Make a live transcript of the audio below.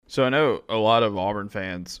So I know a lot of Auburn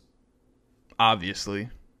fans obviously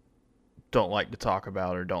don't like to talk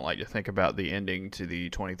about or don't like to think about the ending to the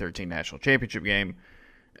 2013 National Championship game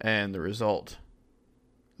and the result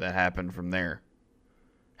that happened from there.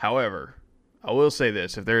 However, I will say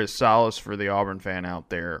this, if there is solace for the Auburn fan out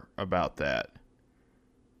there about that,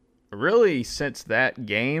 really since that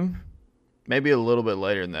game, maybe a little bit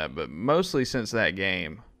later than that, but mostly since that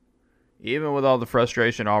game, even with all the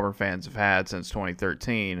frustration Auburn fans have had since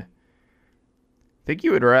 2013, I think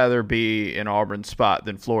you would rather be in Auburn's spot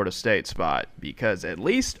than Florida State's spot, because at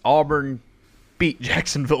least Auburn beat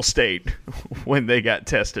Jacksonville State when they got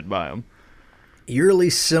tested by them.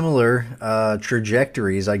 Eerily similar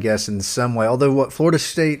trajectories, I guess, in some way. Although Florida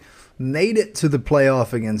State made it to the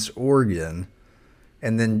playoff against Oregon,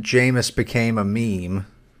 and then Jameis became a meme.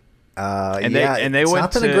 It's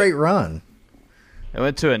not been a great run. They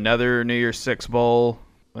went to another New Year's Six Bowl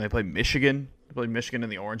when they played Michigan. They played Michigan in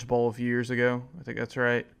the Orange Bowl a few years ago. I think that's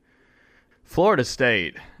right. Florida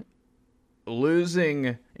State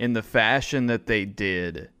losing in the fashion that they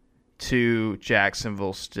did to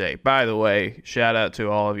Jacksonville State. By the way, shout out to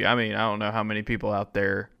all of you. I mean, I don't know how many people out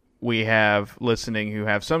there we have listening who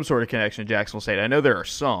have some sort of connection to Jacksonville State. I know there are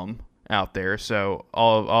some out there, so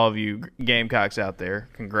all of you Gamecocks out there,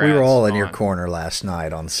 congrats. We were all in your corner last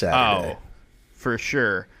night on Saturday. Oh, for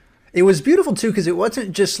sure. It was beautiful, too, because it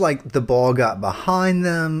wasn't just like the ball got behind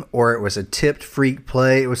them or it was a tipped freak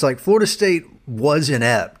play. It was like Florida State was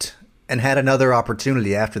inept and had another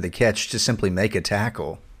opportunity after the catch to simply make a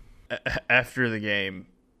tackle. After the game,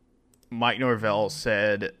 Mike Norvell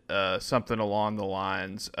said something along the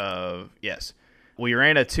lines of, yes, we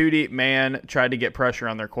ran a two-deep man, tried to get pressure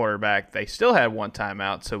on their quarterback. They still had one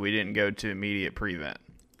timeout, so we didn't go to immediate prevent.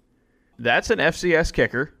 That's an FCS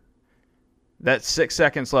kicker. That's 6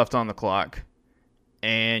 seconds left on the clock,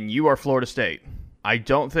 and you are Florida State. I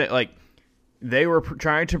don't think, they were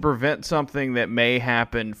trying to prevent something that may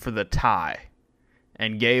happen for the tie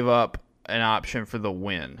and gave up an option for the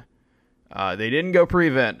win. They didn't go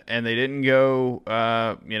prevent, and they didn't go,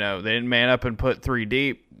 they didn't man up and put three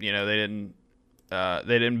deep. They didn't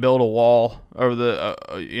build a wall over the,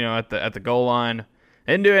 at the goal line.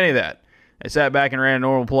 They didn't do any of that. They sat back and ran a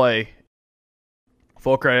normal play.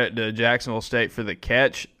 Full credit to Jacksonville State for the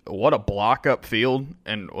catch. What a block up field,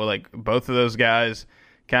 and both of those guys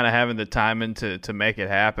kind of having the timing to make it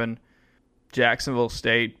happen. Jacksonville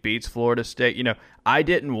State beats Florida State. I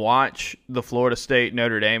didn't watch the Florida State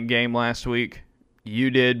Notre Dame game last week. You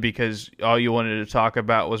did, because all you wanted to talk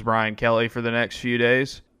about was Brian Kelly for the next few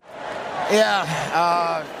days.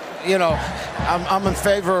 Yeah, I'm in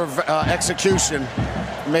favor of execution.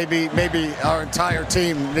 Maybe our entire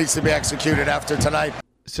team needs to be executed after tonight.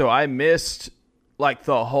 So I missed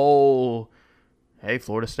the whole, hey,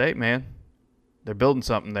 Florida State, man, they're building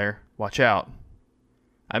something there. Watch out.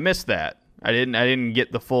 I missed that. I didn't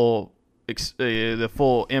get the full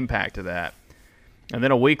impact of that. And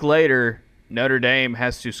then a week later, Notre Dame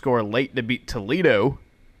has to score late to beat Toledo,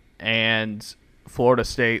 and Florida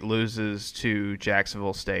State loses to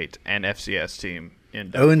Jacksonville State, an FCS team in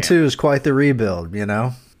 0-2 is quite the rebuild,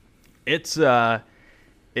 It's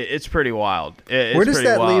pretty wild. Where does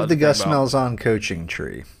that leave the Gus Malzahn coaching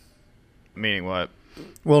tree? Meaning what?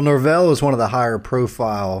 Well, Norvell is one of the higher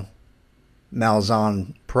profile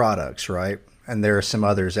Malzahn products, right? And there are some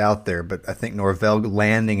others out there, but I think Norvell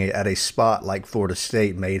landing at a spot like Florida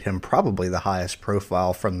State made him probably the highest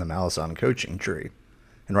profile from the Malzahn coaching tree.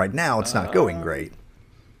 And right now, it's not going great.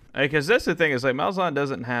 Because that's the thing, is Malzahn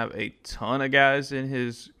doesn't have a ton of guys in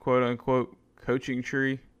his quote-unquote coaching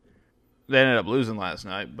tree. They ended up losing last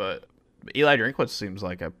night, but Eli Drinkwitz seems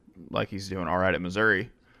like he's doing all right at Missouri.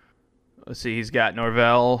 Let's see, he's got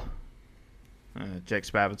Norvell. Jake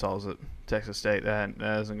Spavital's at Texas State. That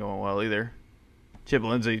isn't going well either. Chip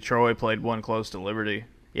Lindsey, Troy played one close to Liberty.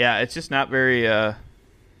 Yeah, it's just not very.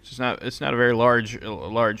 It's not a very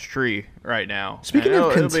large tree right now. Speaking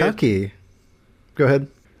of Kentucky, go ahead.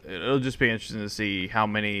 It'll just be interesting to see how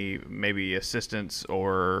many maybe assistants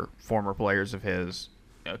or former players of his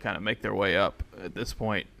kind of make their way up at this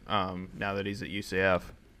point. Now that he's at UCF.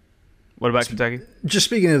 What about Kentucky? Just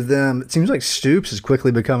speaking of them, it seems like Stoops is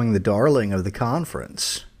quickly becoming the darling of the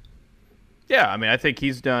conference. Yeah, I mean, I think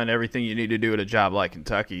he's done everything you need to do at a job like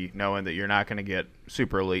Kentucky, knowing that you're not going to get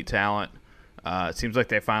super elite talent. It seems like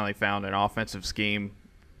they finally found an offensive scheme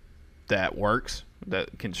that works,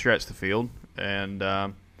 that can stretch the field. And,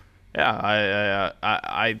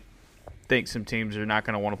 I think some teams are not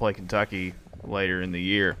going to want to play Kentucky later in the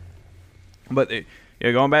year. But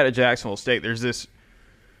going back to Jacksonville State, there's this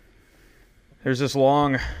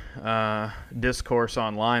long discourse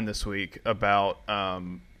online this week about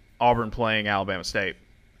Auburn playing Alabama State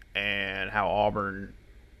and how Auburn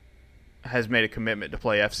has made a commitment to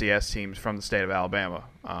play FCS teams from the state of Alabama.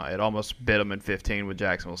 It almost bit them in 15 with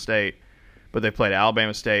Jacksonville State, but they played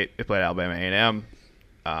Alabama State, they played Alabama A&M,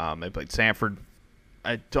 they played Samford.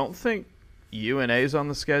 I don't think UNA's on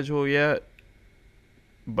the schedule yet,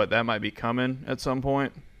 but that might be coming at some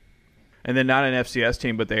point. And then not an FCS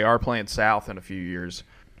team, but they are playing South in a few years.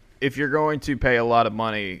 If you're going to pay a lot of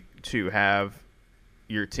money to have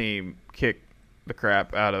your team kick the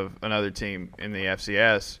crap out of another team in the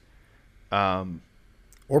FCS,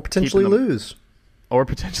 or potentially lose.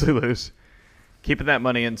 Keeping that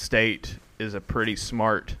money in state is a pretty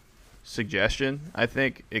smart suggestion. I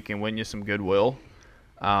think it can win you some goodwill.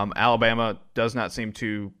 Alabama does not seem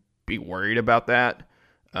to be worried about that.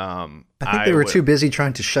 I think they were too busy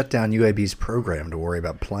trying to shut down UAB's program to worry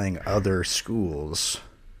about playing other schools.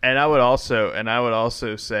 And I would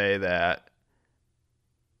also say that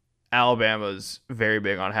Alabama's very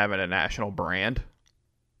big on having a national brand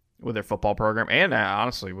with their football program, and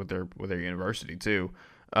honestly with their university too.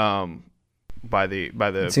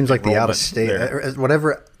 It seems like the out of state,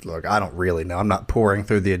 whatever. Look, I don't really know. I'm not pouring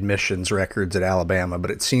through the admissions records at Alabama, but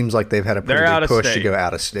it seems like they've had a pretty big push to go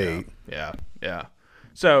out of state. Yeah.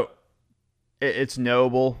 So it's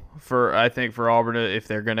noble for Auburn if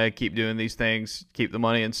they're going to keep doing these things, keep the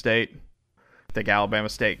money in state. I think Alabama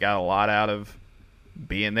State got a lot out of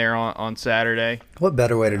being there on Saturday. What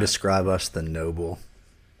better way to describe us than noble?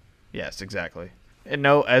 Yes, exactly. And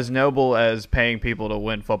as noble as paying people to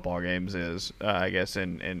win football games is, I guess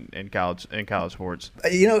in college sports.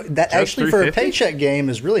 That just actually for a paycheck game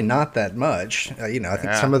is really not that much. I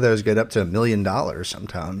think some of those get up to $1 million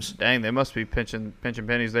sometimes. Dang, they must be pinching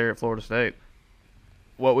pennies there at Florida State.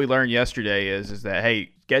 What we learned yesterday is that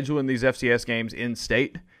hey, scheduling these FCS games in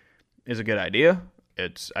state is a good idea.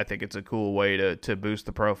 I think it's a cool way to boost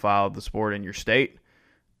the profile of the sport in your state.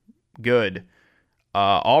 Good.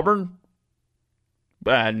 Auburn,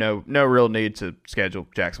 no real need to schedule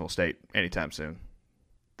Jacksonville State anytime soon.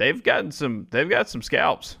 They've got some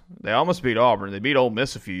scalps. They almost beat Auburn. They beat Ole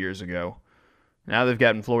Miss a few years ago. Now they've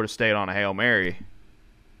gotten Florida State on a Hail Mary.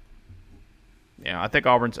 I think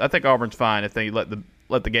Auburn's fine if they let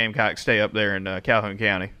the Gamecocks stay up there in Calhoun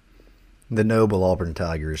County. The noble Auburn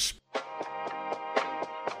Tigers.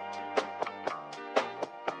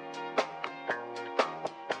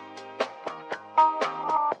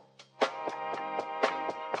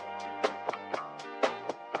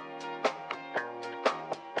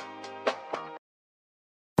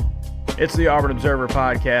 It's the Auburn Observer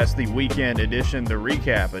Podcast, the weekend edition, the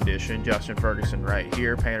recap edition. Justin Ferguson right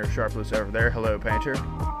here, Painter Sharpless over there. Hello, Painter.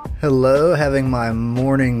 Hello, having my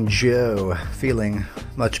morning Joe, feeling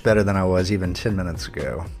much better than I was even 10 minutes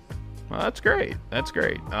ago. Well, that's great.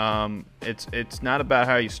 It's not about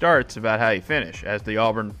how you start, it's about how you finish, as the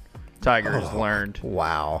Auburn Tigers learned.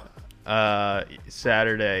 Wow.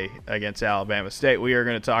 Saturday against Alabama State. We are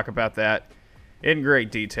going to talk about that in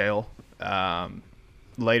great detail.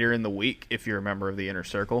 Later in the week, if you're a member of the Inner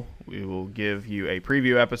Circle, we will give you a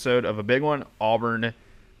preview episode of a big one,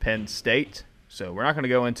 Auburn-Penn State. So we're not going to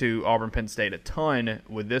go into Auburn-Penn State a ton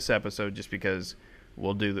with this episode just because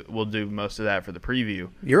we'll do most of that for the preview.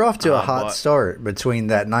 You're off to a hot start between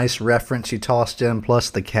that nice reference you tossed in plus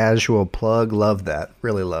the casual plug. Love that.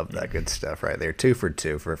 Really love that good stuff right there. 2 for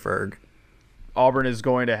 2 for Ferg. Auburn is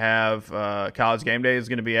going to have College Game Day is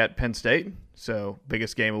going to be at Penn State. So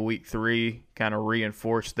biggest game of week 3 kind of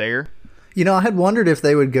reinforced there. I had wondered if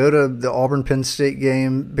they would go to the Auburn-Penn State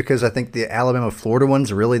game because I think the Alabama-Florida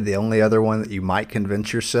one's really the only other one that you might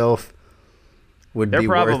convince yourself would be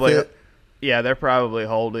worth it. Yeah, they're probably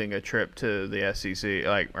holding a trip to the SEC,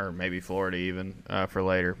 or maybe Florida even, for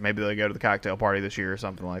later. Maybe they go to the cocktail party this year or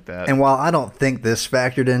something like that. And while I don't think this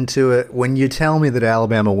factored into it, when you tell me that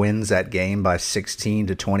Alabama wins that game by 16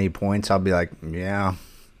 to 20 points, I'll be like, yeah.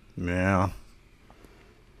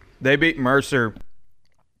 They beat Mercer,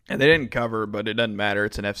 and they didn't cover, but it doesn't matter.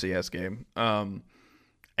 It's an FCS game.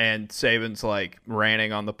 And Saban's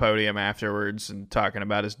ranting on the podium afterwards and talking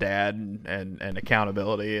about his dad and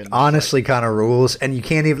accountability. And honestly, kind of rules. And you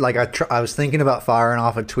can't even I was thinking about firing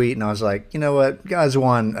off a tweet, and I was like, you know what? Guys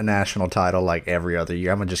won a national title every other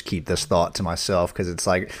year. I'm gonna just keep this thought to myself because it's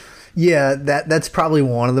that's probably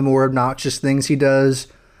one of the more obnoxious things he does.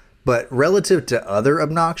 But relative to other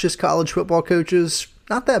obnoxious college football coaches,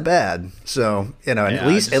 not that bad. So, at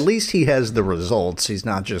least he has the results. He's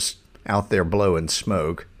not just out there blowing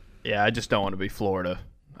smoke. Yeah, I just don't want to be Florida.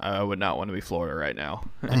 I would not want to be Florida right now.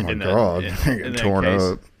 Oh, my God. In torn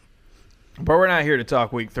up. But we're not here to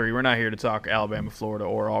talk week 3. We're not here to talk Alabama, Florida,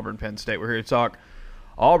 or Auburn, Penn State. We're here to talk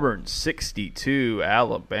Auburn 62,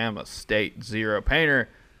 Alabama State 0. Painter,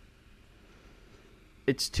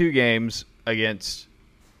 it's 2 games against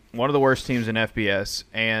one of the worst teams in FBS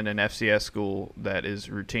and an FCS school that is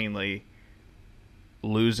routinely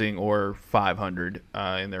losing or 500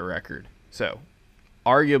 in their record. So,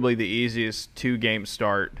 arguably the easiest 2-game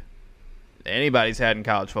start anybody's had in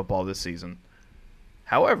college football this season.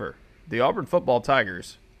 However, the Auburn football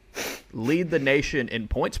Tigers lead the nation in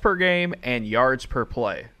points per game and yards per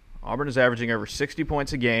play. Auburn is averaging over 60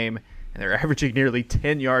 points a game, and they're averaging nearly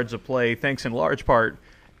 10 yards a play, thanks in large part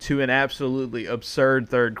to an absolutely absurd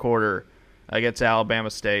third quarter against Alabama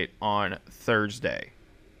State on Thursday.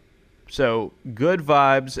 So, good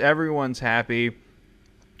vibes. Everyone's happy.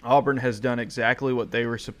 Auburn has done exactly what they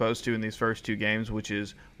were supposed to in these first 2 games, which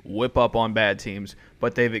is whip up on bad teams,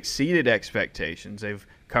 but they've exceeded expectations. They've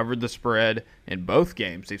covered the spread in both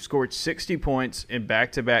games. They've scored 60 points in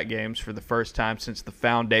back-to-back games for the first time since the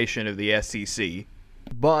foundation of the SEC.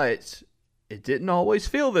 But it didn't always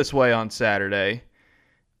feel this way on Saturday.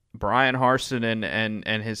 Brian Harsin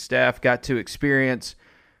and his staff got to experience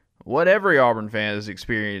what every Auburn fan has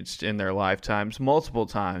experienced in their lifetimes multiple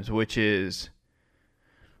times, which is,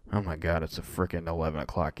 oh my God, it's a freaking 11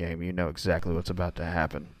 o'clock game. You know exactly what's about to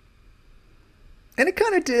happen. And it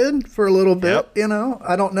kind of did for a little bit, Yep. you know.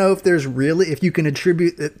 I don't know if there's really, if you can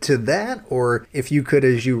attribute it to that, or if you could,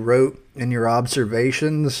 as you wrote in your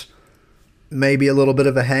observations, maybe a little bit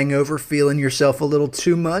of a hangover, feeling yourself a little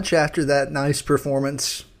too much after that nice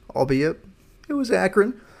performance, albeit it was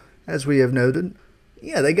Akron, as we have noted.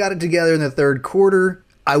 Yeah, they got it together in the third quarter.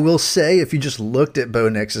 I will say, if you just looked at Bo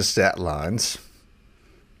Nix's stat lines,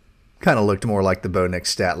 kind of looked more like the Bo Nix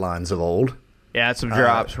stat lines of old. Yeah, some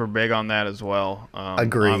drops. We're big on that as well.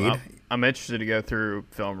 Agreed. I'm interested to go through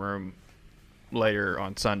film room later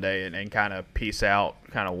on Sunday and kind of piece out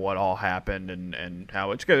kind of what all happened and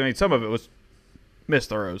how it's good. I mean, some of it was missed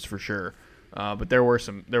throws for sure, but there were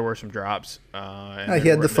some drops. He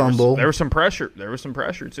had the fumble. There was some pressure. There was some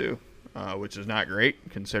pressure too, which is not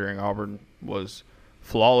great considering Auburn was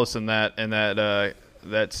flawless in that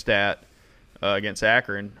stat against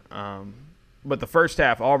Akron. But the first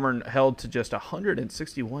half, Auburn held to just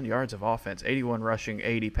 161 yards of offense, 81 rushing,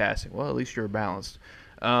 80 passing. Well, at least you were balanced.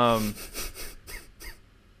 And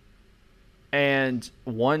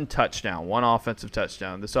 1 touchdown, 1 offensive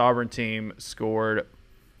touchdown. This Auburn team scored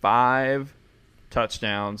 5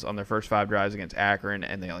 touchdowns on their first 5 drives against Akron,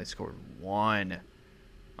 and they only scored 1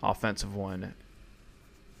 offensive one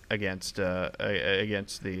against the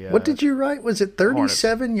what did you write? Was it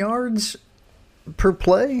 37 yards per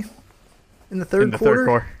play in the third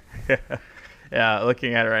quarter? Yeah,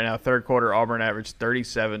 looking at it right now, third quarter, Auburn averaged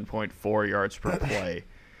 37.4 yards per play.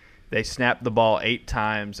 They snapped the ball 8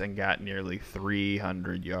 times and got nearly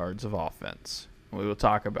 300 yards of offense. We will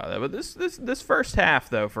talk about that. But this first half,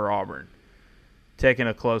 though, for Auburn, taking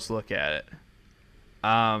a close look at it,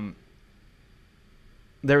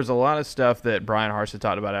 there was a lot of stuff that Brian Harsin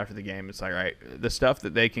talked about after the game. It's like, right, the stuff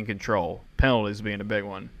that they can control, penalties being a big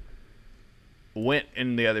one, went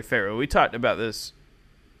in the other favor. We talked about this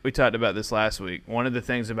last week. One of the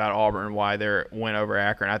things about Auburn, why their win over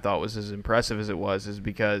Akron I thought was as impressive as it was, is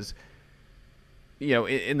because, you know,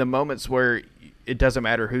 in the moments where it doesn't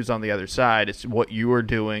matter who's on the other side, it's what you are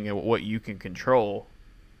doing and what you can control.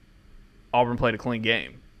 Auburn played a clean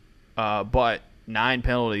game. But 9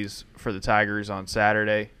 penalties for the Tigers on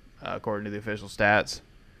Saturday, according to the official stats.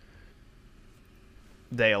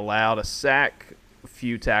 They allowed a sack, a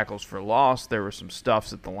few tackles for loss. There were some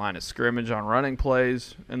stuffs at the line of scrimmage on running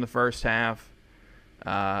plays in the first half.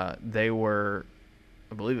 They were,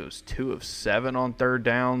 I believe it was 2 of 7 on third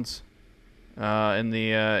downs in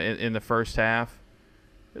the first half.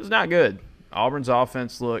 It was not good. Auburn's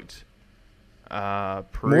offense looked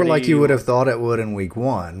pretty, more like you would have thought it would in week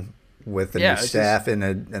 1 with the new staff in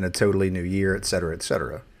a totally new year, et cetera, et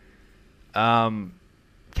cetera.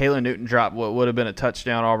 Kayla Newton dropped what would have been a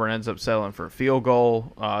touchdown. Auburn ends up settling for a field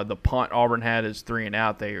goal. The punt Auburn had is 3 and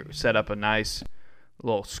out. They set up a nice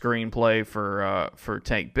little screen play for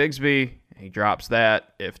Tank Bigsby. He drops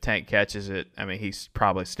that. If Tank catches it, I mean, he's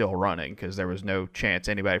probably still running because there was no chance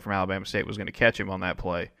anybody from Alabama State was going to catch him on that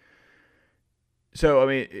play. So, I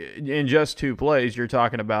mean, in just 2 plays, you're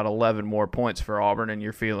talking about 11 more points for Auburn, and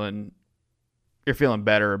you're feeling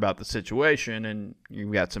better about the situation, and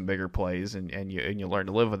you've got some bigger plays, and you learn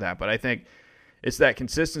to live with that. But I think it's that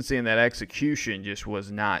consistency and that execution just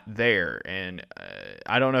was not there. And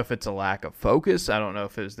I don't know if it's a lack of focus. I don't know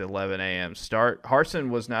if it was the 11 a.m. start. Harsin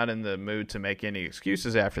was not in the mood to make any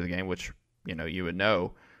excuses after the game, which, you know, you would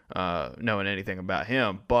know, knowing anything about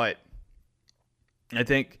him. But I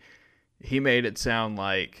think he made it sound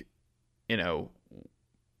like,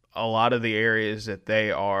 a lot of the areas that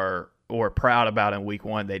they were proud about in week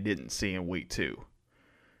 1, they didn't see in week 2.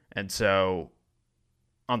 And so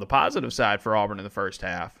on the positive side for Auburn in the first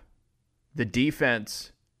half, the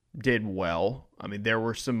defense did well. I mean, there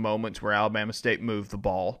were some moments where Alabama State moved the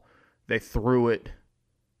ball. They threw it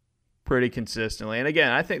pretty consistently. And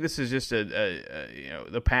again, I think this is just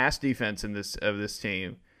the pass defense of this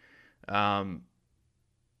team. Alabama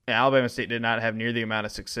State did not have near the amount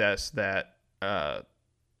of success that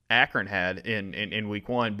Akron had in week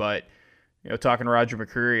 1, but talking to Roger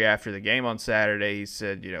McCreary after the game on Saturday, he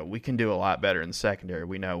said, we can do a lot better in the secondary.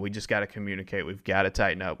 We know we just got to communicate. We've got to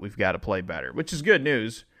tighten up. We've got to play better, which is good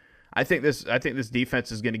news. I think this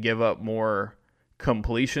defense is going to give up more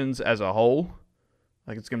completions as a whole.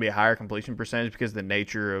 Like, it's going to be a higher completion percentage because of the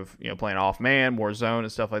nature of playing off man, more zone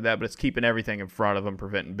and stuff like that. But it's keeping everything in front of them,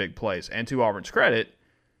 preventing big plays. And to Auburn's credit,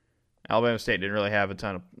 Alabama State didn't really have a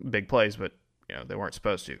ton of big plays, but they weren't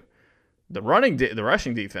supposed to. The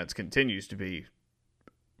rushing defense continues to be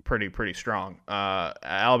pretty strong.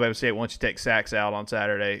 Alabama State, once you take sacks out on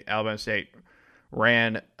Saturday, Alabama State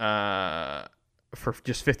ran for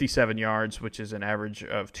just 57 yards, which is an average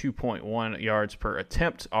of 2.1 yards per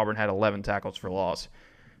attempt. Auburn had 11 tackles for loss.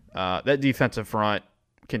 That defensive front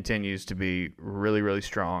continues to be really, really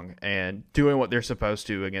strong and doing what they're supposed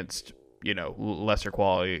to against lesser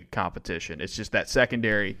quality competition. It's just that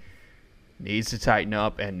secondary needs to tighten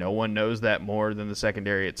up, and no one knows that more than the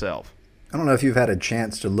secondary itself. I don't know if you've had a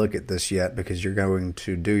chance to look at this yet because you're going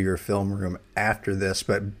to do your film room after this,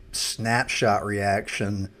 but snapshot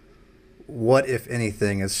reaction, what, if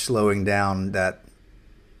anything, is slowing down that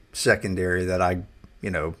secondary that I,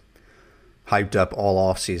 hyped up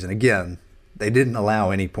all offseason? Again, they didn't allow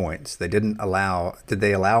any points. Did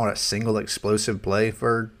they allow a single explosive play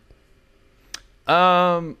for?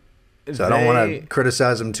 So I don't want to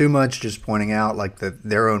criticize them too much, just pointing out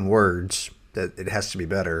their own words that it has to be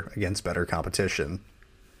better against better competition.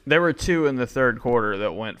 There were 2 in the third quarter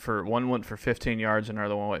that one went for 15 yards and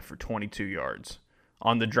another one went for 22 yards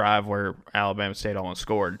on the drive where Alabama State almost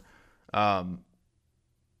scored. But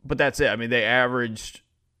that's it. I mean, they averaged,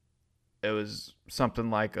 it was something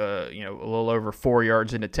like a little over 4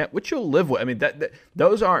 yards an attempt, which you'll live with. I mean,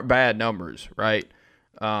 those aren't bad numbers, right?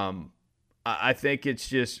 I think it's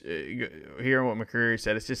just hearing what McCreary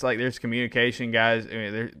said. It's just like there's communication, guys. I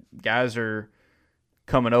mean, guys are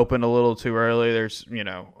coming open a little too early. There's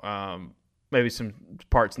maybe some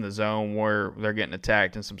parts in the zone where they're getting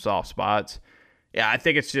attacked in some soft spots. Yeah, I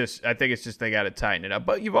think it's just they got to tighten it up.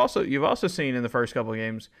 But you've also seen in the first couple of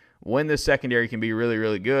games when this secondary can be really,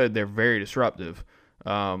 really good, they're very disruptive.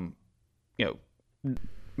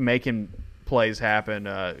 Making plays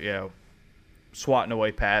happen. Swatting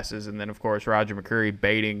away passes, and then of course Roger McCreary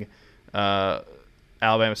baiting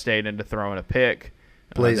Alabama State into throwing a pick.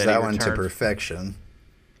 Plays that one to perfection.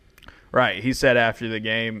 Right. He said after the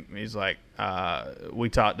game, he's like, we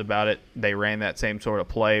talked about it. They ran that same sort of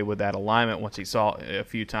play with that alignment once he saw it a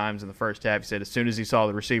few times in the first half. He said as soon as he saw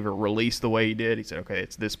the receiver release the way he did, he said, okay,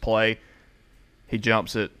 it's this play. He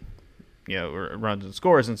jumps it, runs and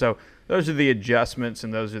scores. And so those are the adjustments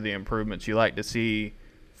and those are the improvements you like to see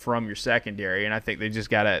from your secondary, and I think they just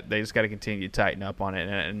gotta continue to tighten up on it.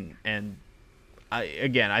 And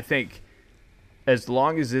I think as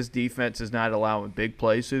long as this defense is not allowing big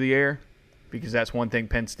plays through the air, because that's one thing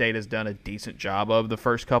Penn State has done a decent job of the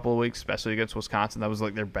first couple of weeks, especially against Wisconsin. That was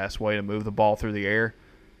like their best way to move the ball through the air,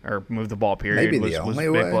 or move the ball. Period. Maybe the only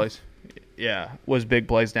big way. Plays. Yeah, was big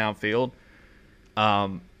plays downfield.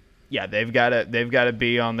 Yeah, they've got to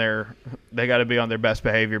be on their best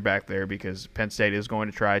behavior back there because Penn State is going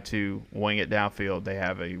to try to wing it downfield. They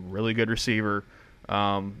have a really good receiver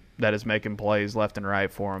that is making plays left and right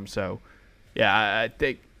for them. So, yeah,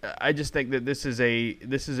 I just think that this is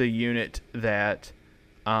a unit that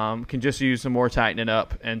can just use some more tightening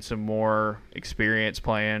up and some more experience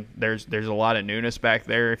playing. There's a lot of newness back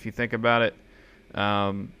there if you think about it.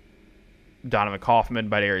 Donovan Kaufman,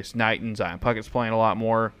 Darius Knighton, Zion Puckett's playing a lot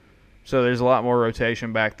more. So there's a lot more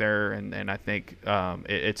rotation back there, and I think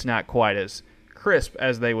it's not quite as crisp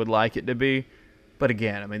as they would like it to be. But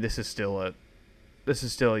again, I mean, this is still a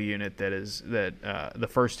unit that the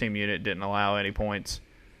first team unit didn't allow any points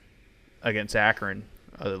against Akron.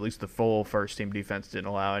 At least the full first team defense didn't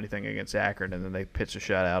allow anything against Akron, and then they pitched a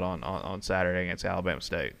shutout on Saturday against Alabama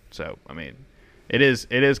State. So I mean, it is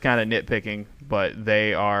kind of nitpicking, but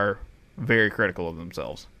they are very critical of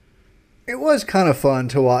themselves. It was kind of fun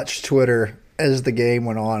to watch Twitter as the game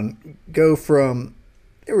went on go from,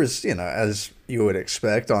 it was, as you would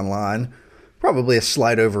expect online, probably a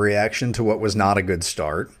slight overreaction to what was not a good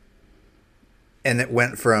start. And it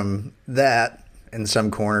went from that in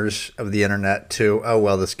some corners of the internet to, oh,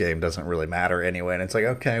 well, this game doesn't really matter anyway. And it's like,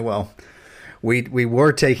 okay, well, we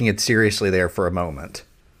were taking it seriously there for a moment.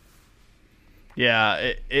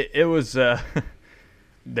 Yeah, it was.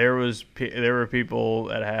 There were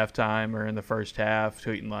people at halftime or in the first half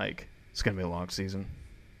tweeting like, "It's gonna be a long season.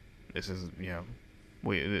 This is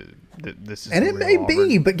this is." And it may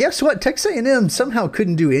be, but guess what? Texas A&M somehow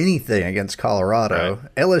couldn't do anything against Colorado.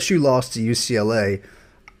 Right. LSU lost to UCLA.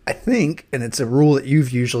 I think, and it's a rule that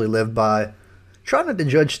you've usually lived by, try not to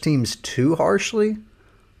judge teams too harshly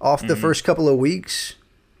off the first couple of weeks.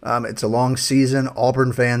 It's a long season.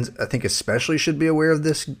 Auburn fans, I think especially, should be aware of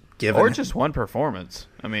this. Or just one performance.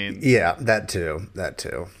 I mean, yeah, that too.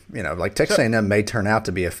 You know, like Texas A&M may turn out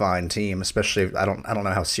to be a fine team, especially if, I don't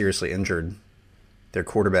know how seriously injured their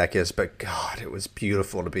quarterback is, but God, it was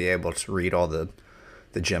beautiful to be able to read all the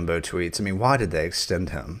Jimbo tweets. I mean, why did they extend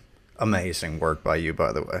him? Amazing work by you,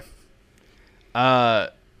 by the way.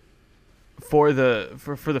 For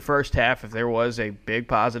the first half, if there was a big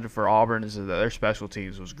positive for Auburn, is that their special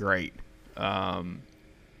teams was great. A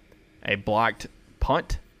blocked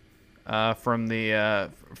punt from the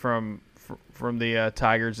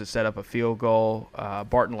Tigers that set up a field goal.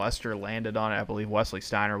 Barton Lester landed on it. I believe Wesley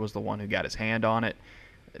Steiner was the one who got his hand on it.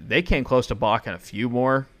 They came close to blocking a few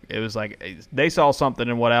more. It was like they saw something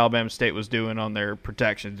in what Alabama State was doing on their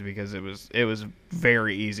protections, because it was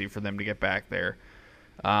very easy for them to get back there.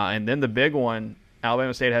 And then the big one,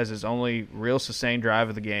 Alabama State has its only real sustained drive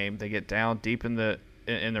of the game. They get down deep in the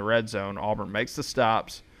red zone. Auburn makes the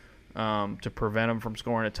stops to prevent them from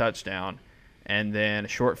scoring a touchdown. And then a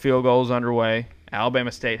short field goal is underway.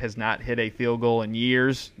 Alabama State has not hit a field goal in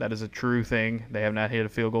years. That is a true thing. They have not hit a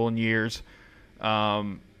field goal in years.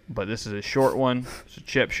 But this is a short one. It's a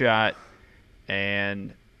chip shot,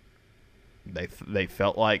 and they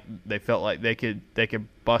felt like they could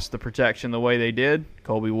bust the protection the way they did.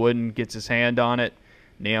 Colby Wooden gets his hand on it.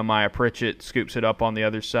 Nehemiah Pritchett scoops it up on the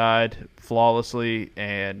other side flawlessly,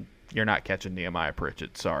 and you're not catching Nehemiah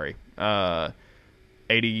Pritchett. Sorry.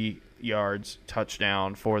 80 yards,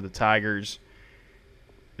 touchdown for the Tigers.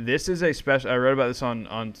 This is a special. I wrote about this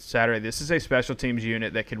on Saturday. This is a special teams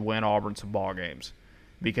unit that could win Auburn some ball games,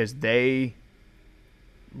 because they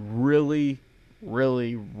really,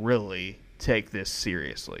 really, really take this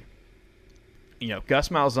seriously. You know, Gus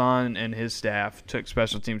Malzahn and his staff took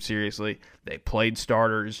special teams seriously. They played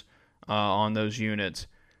starters on those units.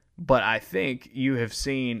 But I think you have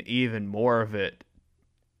seen even more of it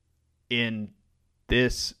in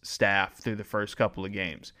this staff through the first couple of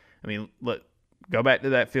games. I mean, look, go back to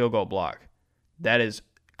that field goal block. That is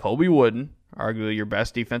Colby Wooden, arguably your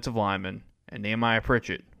best defensive lineman, and Nehemiah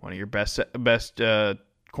Pritchett, one of your best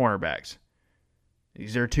cornerbacks.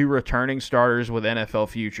 These are two returning starters with NFL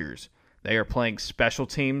futures. They are playing special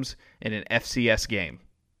teams in an FCS game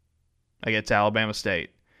against Alabama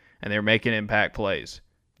State, and they're making impact plays.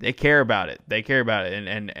 They care about it.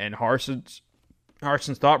 And Harson's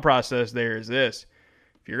thought process there is this: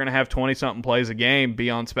 if you're going to have 20-something plays a game be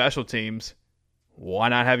on special teams, why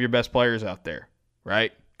not have your best players out there,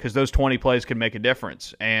 right? Because those 20 plays could make a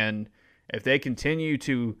difference. And if they continue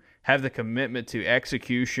to have the commitment to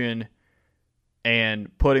execution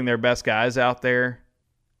and putting their best guys out there,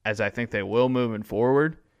 as I think they will moving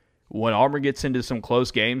forward, when Auburn gets into some close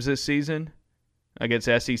games this season against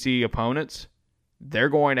SEC opponents, they're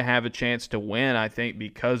going to have a chance to win, I think,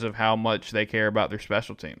 because of how much they care about their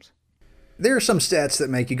special teams. There are some stats that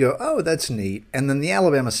make you go, oh, that's neat. And then the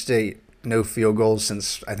Alabama State no field goals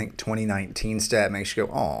since, I think, 2019 stat makes you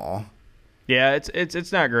go, aw. Yeah,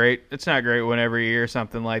 it's not great. It's not great whenever you hear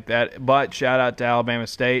something like that. But shout out to Alabama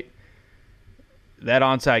State. That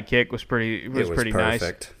onside kick was pretty perfect.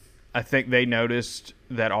 Nice. I think they noticed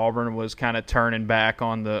that Auburn was kind of turning back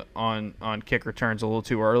on kick returns a little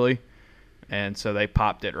too early, and so they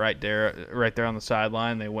popped it right there on the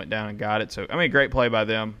sideline. They went down and got it. So I mean, great play by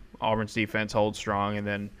them. Auburn's defense holds strong, and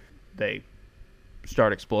then they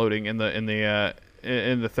start exploding in the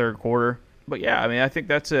third quarter. But yeah, I mean, I think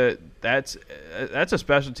that's a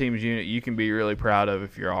special teams unit you can be really proud of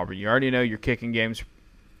if you're Auburn. You already know your kicking game's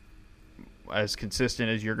as consistent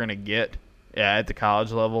as you're going to get at the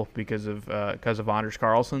college level because of Anders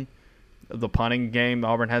Carlson. The punting game,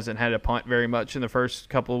 Auburn hasn't had a punt very much in the first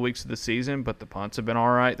couple of weeks of the season, but the punts have been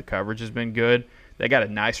all right. The coverage has been good. They got a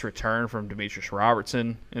nice return from Demetrius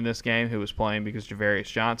Robertson in this game, who was playing because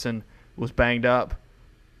Javarius Johnson was banged up.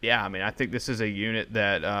 Yeah, I mean, I think this is a unit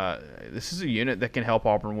that can help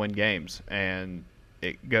Auburn win games, and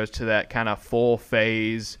it goes to that kind of full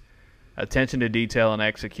phase attention to detail and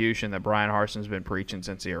execution that Brian Harson's been preaching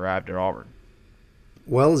since he arrived at Auburn.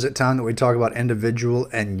 Well, is it time that we talk about individual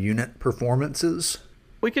and unit performances?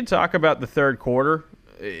 We can talk about the third quarter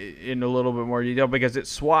in a little bit more detail because it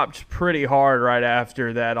swapped pretty hard right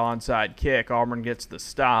after that onside kick. Auburn gets the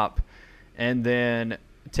stop, and then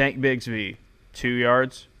Tank Bigsby, 2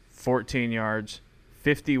 yards, 14 yards,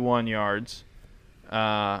 51 yards.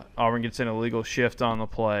 Auburn gets an illegal shift on the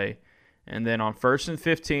play. And then on 1st and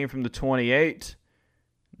 15 from the 28,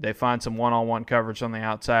 they find some one-on-one coverage on the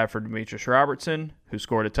outside for Demetrius Robertson, who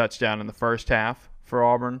scored a touchdown in the first half for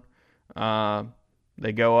Auburn.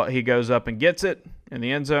 He goes up and gets it in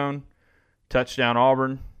the end zone. Touchdown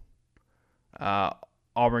Auburn.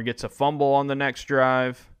 Auburn gets a fumble on the next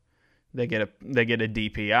drive. They get a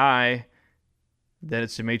DPI. Then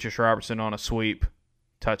it's Demetrius Robertson on a sweep.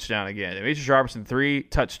 Touchdown again. Demetrius Robertson, 3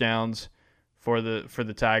 touchdowns for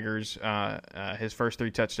the Tigers. His first 3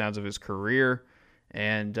 touchdowns of his career.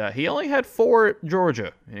 And he only had 4 at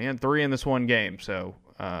Georgia. And he had 3 in this one game. So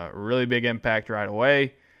really big impact right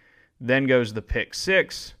away. Then goes the pick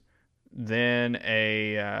 6. Then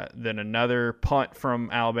another punt from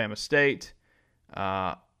Alabama State.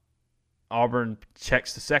 Auburn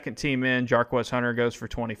checks the second team in. Jarquez Hunter goes for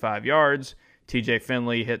 25 yards. TJ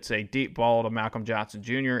Finley hits a deep ball to Malcolm Johnson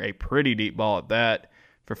Jr., a pretty deep ball at that,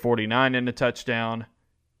 for 49 and a touchdown.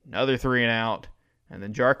 Another 3 and out. And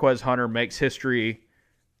then Jarquez Hunter makes history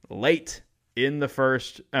late in the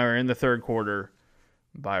third quarter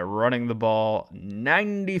by running the ball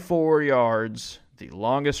 94 yards, the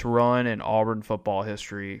longest run in Auburn football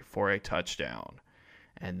history for a touchdown.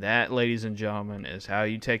 And that, ladies and gentlemen, is how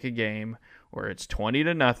you take a game where it's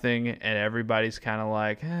 20-0 and everybody's kind of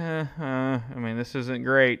like, I mean, this isn't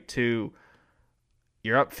great, to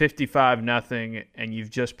you're up 55-0 and you've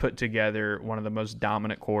just put together one of the most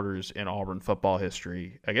dominant quarters in Auburn football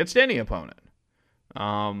history against any opponent.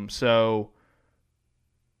 So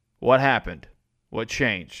what happened? What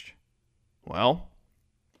changed? Well,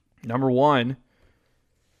 number one,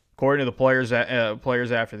 according to the players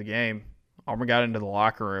after the game, Auburn got into the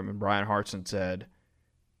locker room and Brian Hartson said,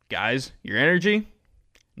 guys, your energy,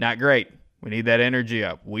 not great. We need that energy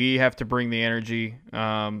up. We have to bring the energy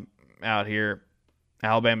out here.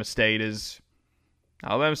 Alabama State's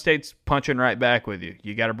punching right back with you.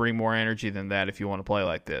 You got to bring more energy than that if you want to play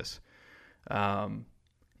like this.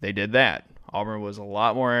 They did that. Auburn was a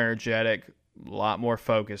lot more energetic, a lot more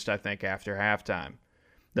focused, I think, after halftime.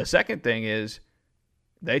 The second thing is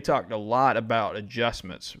they talked a lot about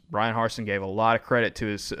adjustments. Brian Harsin gave a lot of credit to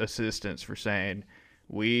his assistants for saying,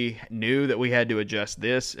 we knew that we had to adjust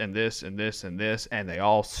this and this and this and this, and they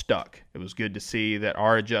all stuck. It was good to see that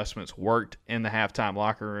our adjustments worked in the halftime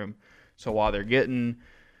locker room. So while they're getting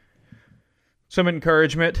some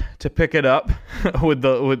encouragement to pick it up with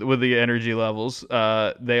the energy levels,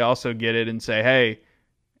 they also get it and say, hey,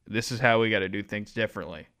 this is how we got to do things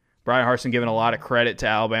differently. Brian Harsin giving a lot of credit to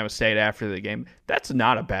Alabama State after the game. That's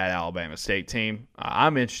not a bad Alabama State team.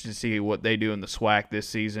 I'm interested to see what they do in the SWAC this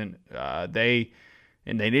season. They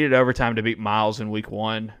needed overtime to beat Miles in week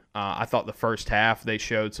 1. I thought the first half they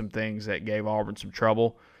showed some things that gave Auburn some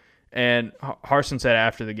trouble. And Harsin said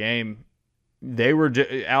after the game,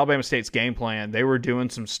 Alabama State's game plan, they were doing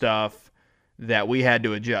some stuff that we had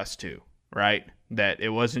to adjust to, right? That it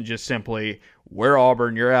wasn't just simply, we're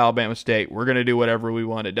Auburn, you're Alabama State, we're going to do whatever we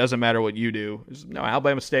want. It doesn't matter what you do. No,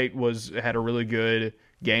 Alabama State had a really good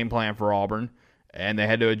game plan for Auburn, and they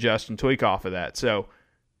had to adjust and tweak off of that. So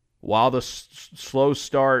while the slow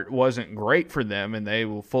start wasn't great for them, and they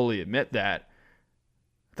will fully admit that,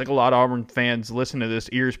 I think a lot of Auburn fans listen to this,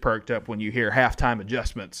 ears perked up when you hear halftime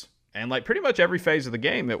adjustments. And like pretty much every phase of the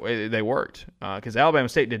game that they worked, because Alabama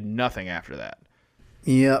State did nothing after that.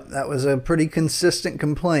 Yep, that was a pretty consistent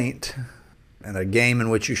complaint. And a game in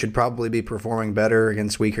which you should probably be performing better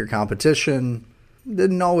against weaker competition.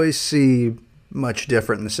 Didn't always see much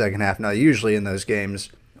different in the second half. Now, usually in those games,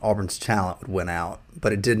 Auburn's talent would win out,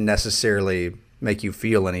 but it didn't necessarily make you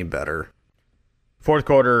feel any better. Fourth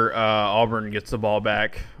quarter, Auburn gets the ball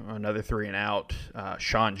back, another 3 and out.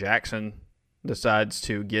 Sean Jackson decides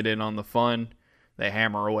to get in on the fun. They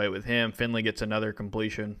hammer away with him. Finley gets another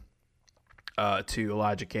completion to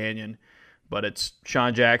Elijah Canyon, but it's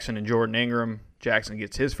Sean Jackson and Jordan Ingram. Jackson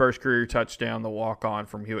gets his first career touchdown. The walk-on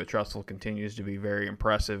from Hewitt-Trussell continues to be very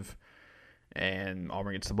impressive, and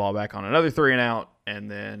Auburn gets the ball back on another 3 and out,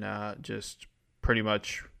 and then just pretty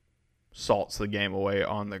much salts the game away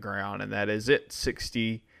on the ground, and that is it,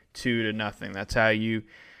 62-0. That's how you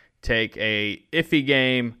take a iffy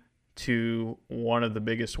game to one of the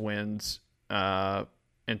biggest wins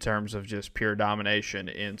in terms of just pure domination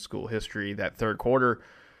in school history. That third quarter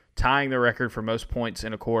tying the record for most points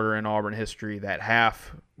in a quarter in Auburn history. That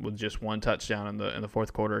half with just one touchdown in the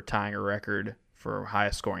fourth quarter, tying a record for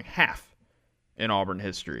highest scoring half in Auburn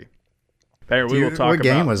history. Patrick, we will talk about. What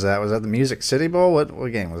game was that? Was that the Music City Bowl?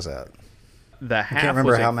 What game was that? The half. I can't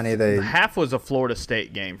remember how many they. The half was a Florida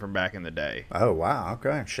State game from back in the day. Oh wow!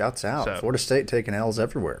 Okay, shouts out. Florida State taking L's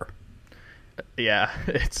everywhere. Yeah,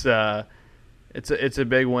 it's a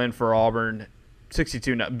big win for Auburn.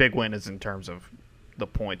 62. Big win is in terms of the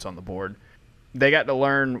points on the board. They got to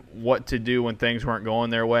learn what to do when things weren't going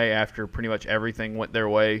their way after pretty much everything went their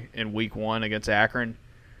way in week 1 against Akron.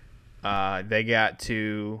 They got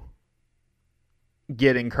to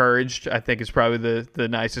get encouraged, I think is probably the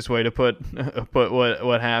nicest way to put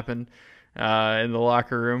what happened in the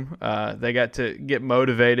locker room. They got to get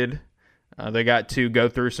motivated. They got to go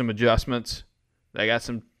through some adjustments. They got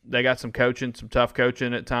some coaching, some tough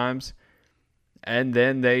coaching at times. And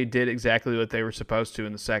then they did exactly what they were supposed to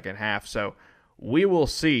in the second half. So we will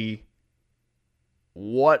see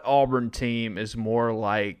what Auburn team is more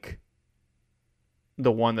like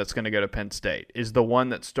the one that's going to go to Penn State. Is the one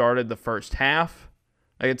that started the first half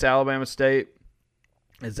against Alabama State?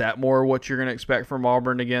 Is that more what you're going to expect from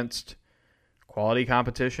Auburn against quality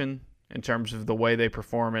competition in terms of the way they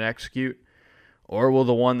perform and execute? Or will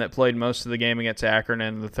the one that played most of the game against Akron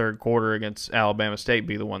and the third quarter against Alabama State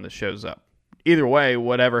be the one that shows up? Either way,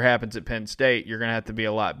 whatever happens at Penn State, you're going to have to be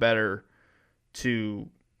a lot better to,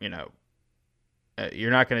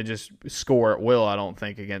 you're not going to just score at will, I don't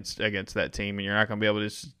think, against that team, and you're not going to be able to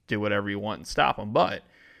just do whatever you want and stop them. But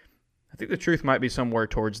I think the truth might be somewhere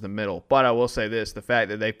towards the middle. But I will say this, the fact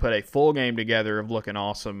that they put a full game together of looking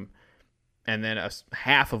awesome and then a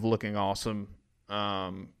half of looking awesome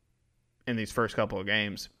in these first couple of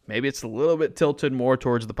games, maybe it's a little bit tilted more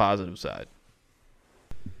towards the positive side.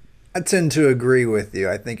 I tend to agree with you.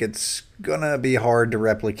 I think it's going to be hard to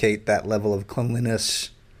replicate that level of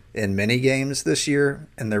cleanliness in many games this year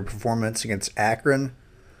and their performance against Akron,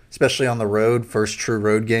 especially on the road, first true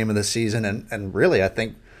road game of the season, and really, I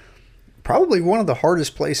think, probably one of the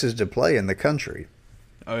hardest places to play in the country.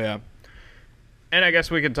 Oh, yeah. And I guess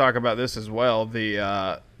we can talk about this as well,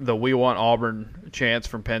 the We Want Auburn chants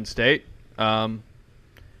from Penn State. I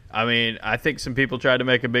mean, I think some people tried to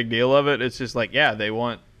make a big deal of it. It's just like, yeah, they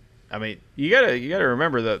want – I mean, you gotta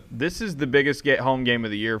remember that this is the biggest home game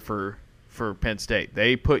of the year for Penn State.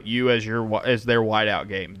 They put you as their whiteout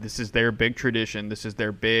game. This is their big tradition. This is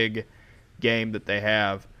their big game that they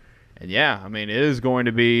have. And yeah, I mean, it is going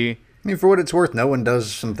to be. I mean, for what it's worth, no one does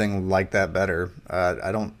something like that better.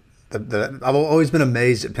 I've always been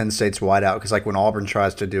amazed at Penn State's whiteout because, like, when Auburn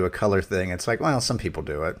tries to do a color thing, it's like, well, some people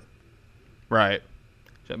do it. Right.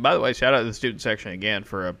 By the way, shout out to the student section again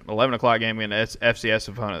for a 11 o'clock game against FCS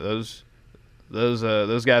opponent.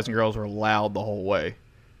 Those guys and girls were loud the whole way,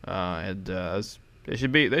 and they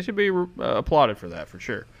should be applauded for that for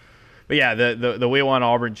sure. But yeah, the We Want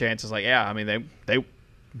Auburn chance is like, yeah, I mean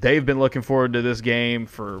they've been looking forward to this game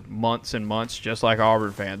for months and months, just like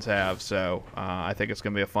Auburn fans have. So I think it's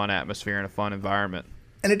going to be a fun atmosphere and a fun environment.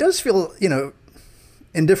 And it does feel,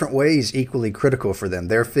 in different ways, equally critical for them.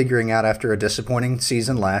 They're figuring out after a disappointing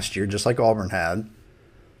season last year, just like Auburn had,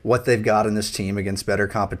 what they've got in this team against better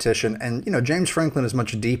competition. And, James Franklin is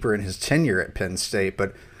much deeper in his tenure at Penn State,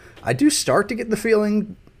 but I do start to get the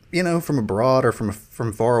feeling, from abroad or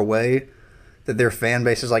from far away, that their fan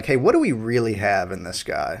base is like, hey, what do we really have in this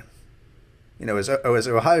guy? As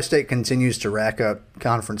Ohio State continues to rack up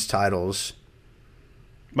conference titles,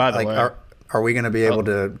 by the way, are we going to be able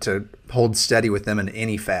to hold steady with them in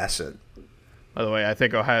any facet? By the way, I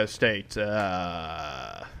think Ohio State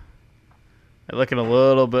they're looking a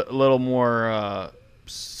little more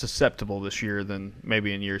susceptible this year than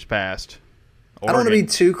maybe in years past. Oregon, I don't want to be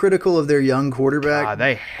too critical of their young quarterback.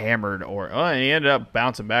 They hammered Oregon. Oh, and he ended up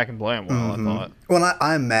bouncing back and playing well, I thought. Well,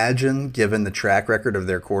 I imagine, given the track record of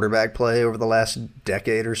their quarterback play over the last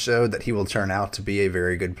decade or so, that he will turn out to be a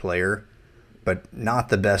very good player. But not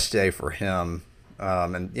the best day for him.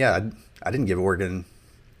 And yeah, I didn't give Oregon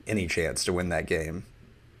any chance to win that game.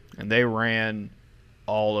 And they ran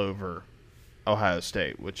all over Ohio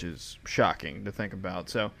State, which is shocking to think about.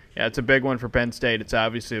 So, yeah, it's a big one for Penn State. It's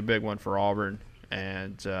obviously a big one for Auburn.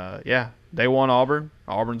 And, they won Auburn.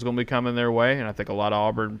 Auburn's going to be coming their way. And I think a lot of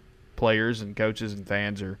Auburn players and coaches and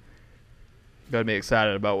fans are going to be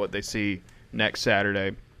excited about what they see next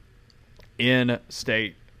Saturday in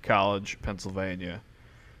State College, Pennsylvania.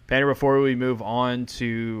 Pander, before we move on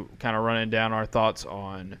to kind of running down our thoughts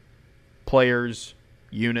on players,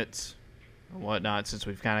 units, and whatnot, since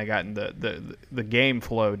we've kind of gotten the game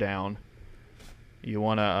flow down, you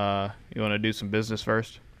wanna do some business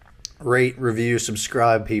first? Rate, review,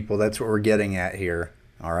 subscribe, people. That's what we're getting at here.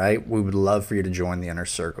 All right? We would love for you to join the inner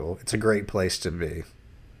circle. It's a great place to be.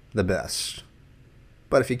 The best.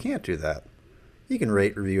 But if you can't do that, you can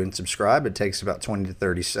rate, review, and subscribe. It takes about 20 to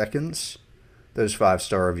 30 seconds. Those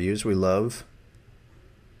 5-star reviews we love.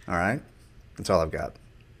 All right? That's all I've got.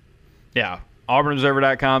 Yeah.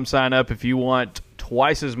 AuburnObserver.com. Sign up if you want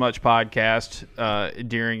twice as much podcast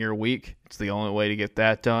during your week. It's the only way to get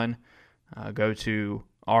that done. Go to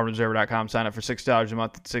AuburnObserver.com. Sign up for $6 a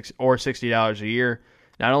month or $60 a year.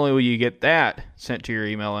 Not only will you get that sent to your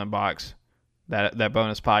email inbox, that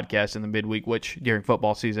bonus podcast in the midweek, which during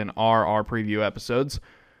football season are our preview episodes,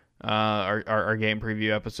 our game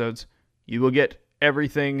preview episodes, you will get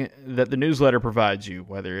everything that the newsletter provides you,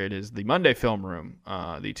 whether it is the Monday film room,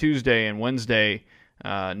 the Tuesday and Wednesday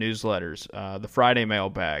newsletters, the Friday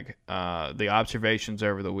mailbag, the observations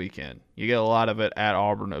over the weekend. You get a lot of it at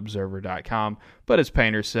AuburnObserver.com. But as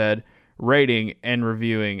Painter said, rating and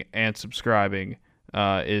reviewing and subscribing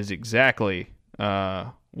is exactly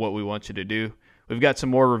what we want you to do. We've got some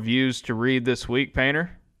more reviews to read this week,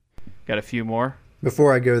 Painter. Got a few more.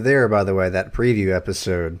 Before I go there, by the way, that preview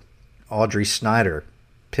episode, Audrey Snyder,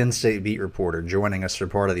 Penn State beat reporter, joining us for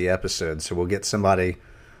part of the episode. So we'll get somebody,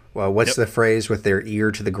 well, what's the phrase, with their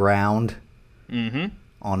ear to the ground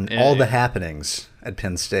on all the happenings at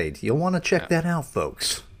Penn State. You'll want to check that out,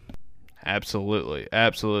 folks. Absolutely.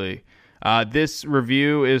 Absolutely. This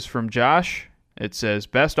review is from Josh. It says,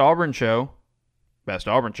 Best Auburn show. Best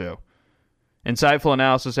Auburn show. Insightful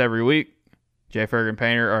analysis every week. Jay Ferg and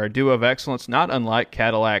Painter are a duo of excellence, not unlike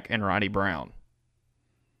Cadillac and Ronnie Brown.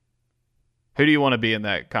 Who do you want to be in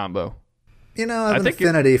that combo? You know, I have an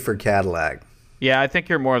affinity for Cadillac. Yeah, I think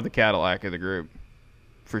you're more of the Cadillac of the group,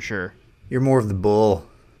 for sure. You're more of the bull.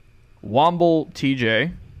 Womble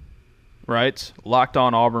TJ writes, Locked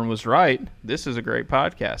On Auburn was right. This is a great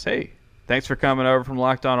podcast. Hey, thanks for coming over from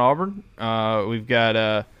Locked On Auburn. We've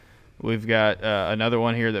got another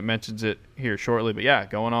one here that mentions it here shortly. But yeah,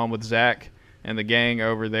 going on with Zach and the gang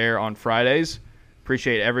over there on Fridays.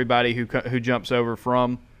 Appreciate everybody who jumps over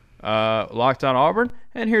from Locked On Auburn.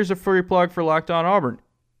 And here's a free plug for Locked On Auburn.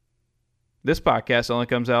 This podcast only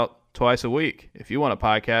comes out twice a week. If you want a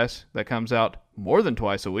podcast that comes out more than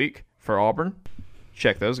twice a week for Auburn,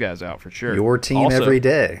 check those guys out for sure. Your team every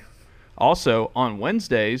day. Also, on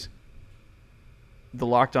Wednesdays, the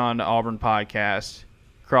Locked On Auburn podcast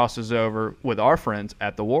crosses over with our friends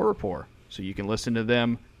at the War Report. So you can listen to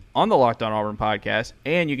them on the Locked On Auburn podcast,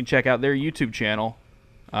 and you can check out their YouTube channel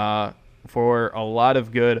for a lot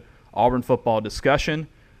of good Auburn football discussion,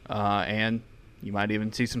 and you might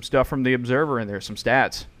even see some stuff from the Observer in there, some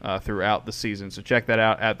stats throughout the season. So check that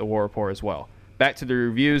out at the War Report as well. Back to the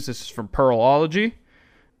reviews. This is from Pearlology.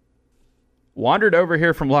 Wandered over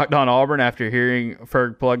here from Locked On Auburn after hearing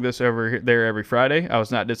Ferg plug this over there every Friday. I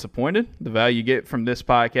was not disappointed. The value you get from this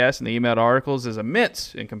podcast and the emailed articles is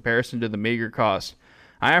immense in comparison to the meager cost.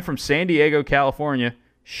 I am from San Diego, California.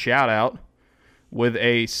 Shout out. With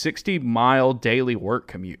a 60-mile daily work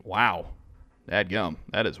commute. Wow. Dadgum.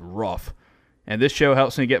 That is rough. And this show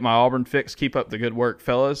helps me get my Auburn fix. Keep up the good work,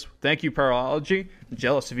 fellas. Thank you, Pearlology. I'm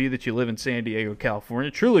jealous of you that you live in San Diego,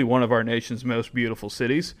 California. Truly one of our nation's most beautiful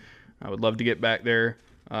cities. I would love to get back there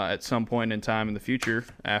at some point in time in the future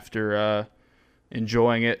after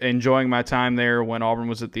enjoying my time there when Auburn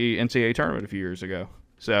was at the NCAA tournament a few years ago.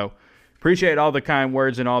 So appreciate all the kind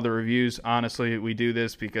words and all the reviews. Honestly, we do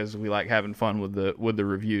this because we like having fun with the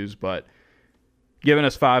reviews, but giving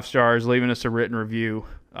us 5 stars, leaving us a written review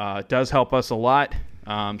does help us a lot.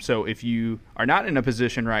 So if you are not in a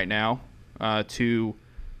position right now to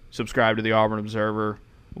subscribe to the Auburn Observer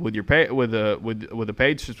with your with a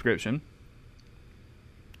paid subscription,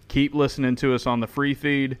 keep listening to us on the free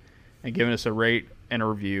feed and giving us a rate and a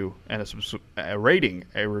review and a rating,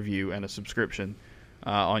 a review, and a subscription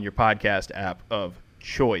on your podcast app of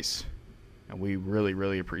choice, and we really,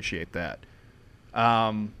 really appreciate that.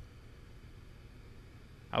 I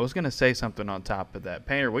was going to say something on top of that.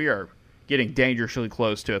 Painter, we are getting dangerously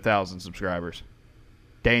close to 1,000 subscribers.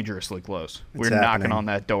 Dangerously close. We're knocking on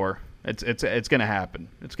that door. It's going to happen.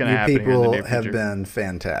 It's going to happen. People have been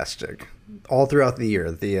fantastic all throughout the year.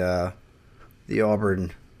 The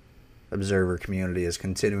Auburn Observer community is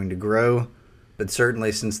continuing to grow, but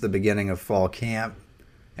certainly since the beginning of fall camp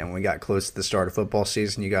and when we got close to the start of football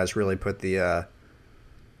season, you guys really put the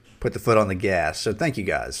foot on the gas. So thank you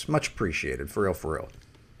guys, much appreciated, for real.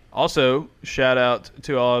 Also, shout out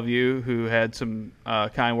to all of you who had some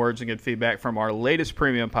kind words and good feedback from our latest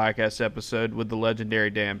premium podcast episode with the legendary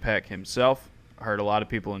Dan Peck himself. I heard a lot of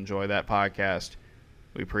people enjoy that podcast.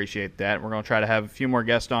 We appreciate that. We're going to try to have a few more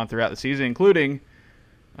guests on throughout the season, including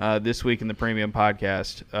This week in the Premium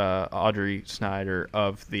Podcast, Audrey Snyder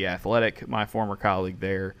of The Athletic, my former colleague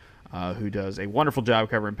there, who does a wonderful job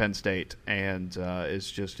covering Penn State and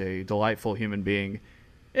is just a delightful human being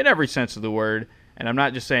in every sense of the word. And I'm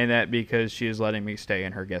not just saying that because she is letting me stay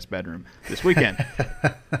in her guest bedroom this weekend.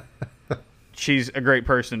 She's a great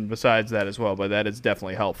person besides that as well, but that is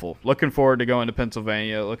definitely helpful. Looking forward to going to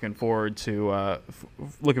Pennsylvania. Looking forward to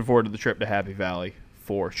the trip to Happy Valley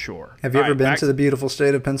for sure. Have you ever been to the beautiful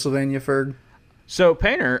state of Pennsylvania, Ferg? So,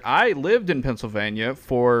 Painter, I lived in Pennsylvania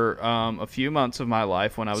for a few months of my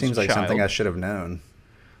life when I was a child. Seems like something I should have known.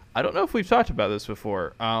 I don't know if we've talked about this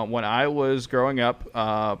before. When I was growing up,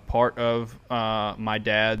 part of my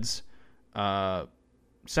dad's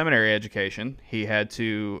seminary education, he had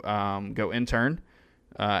to go intern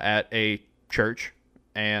at a church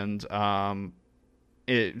and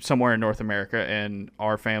somewhere in North America, and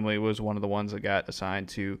our family was one of the ones that got assigned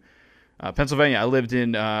to Pennsylvania. I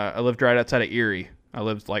lived right outside of Erie. I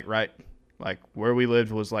lived where we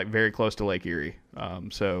lived was very close to Lake Erie.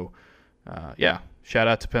 Yeah, shout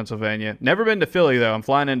out to Pennsylvania. Never been to Philly though. I'm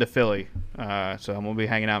flying into Philly, so I'm gonna be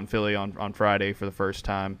hanging out in Philly on Friday for the first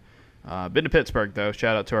time. Been to Pittsburgh, though.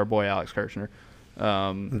 Shout out to our boy, Alex Kirshner.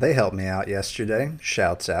 They helped me out yesterday.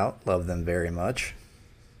 Shouts out. Love them very much.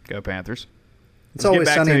 Go Panthers. It's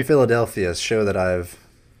Always Sunny in Philadelphia, a show that I've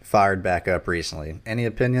fired back up recently. Any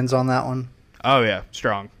opinions on that one? Oh, yeah.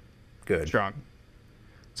 Strong. Good. Strong.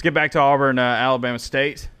 Let's get back to Auburn, Alabama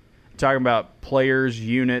State. Talking about players,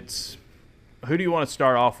 units. Who do you want to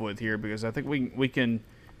start off with here? Because I think we can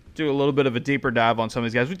do a little bit of a deeper dive on some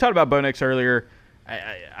of these guys. We talked about Bo Nix earlier.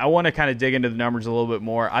 I want to kind of dig into the numbers a little bit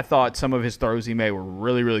more. I thought some of his throws he made were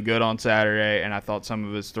really, really good on Saturday, and I thought some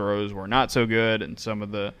of his throws were not so good, and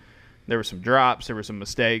there were some drops, there were some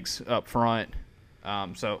mistakes up front.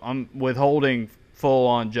 So I'm withholding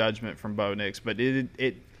full-on judgment from Bo Nix, but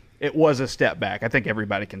it was a step back. I think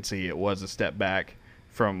everybody can see it was a step back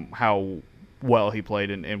from how well he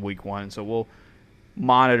played in Week 1, so we'll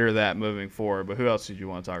monitor that moving forward. But who else did you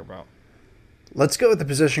want to talk about? Let's go with the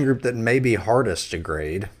position group that may be hardest to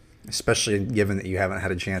grade, especially given that you haven't had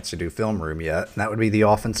a chance to do film room yet. And that would be the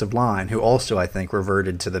offensive line, who also, I think,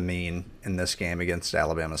 reverted to the mean in this game against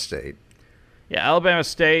Alabama State. Yeah, Alabama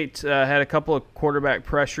State had a couple of quarterback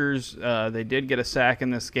pressures. They did get a sack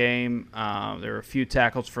in this game. There were a few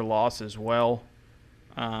tackles for loss as well.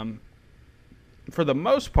 For the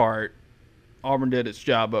most part, Auburn did its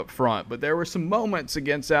job up front, but there were some moments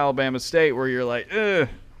against Alabama State where you're like, ugh.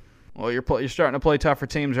 Well, you're starting to play tougher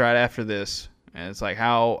teams right after this, and it's like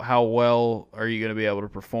how well are you going to be able to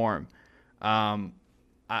perform?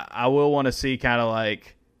 I will want to see kind of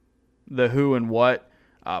like the who and what.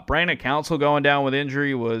 Brandon Council going down with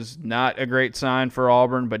injury was not a great sign for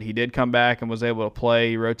Auburn, but he did come back and was able to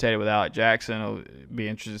play. He rotated with Alec Jackson. It'll be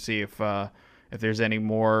interesting to see if there's any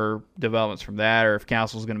more developments from that, or if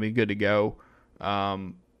Council's going to be good to go.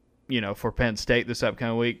 For Penn State this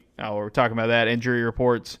upcoming week. We're talking about that injury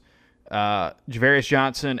reports. Javarius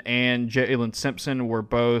Johnson and Jalen Simpson were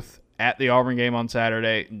both at the Auburn game on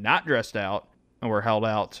Saturday, not dressed out, and were held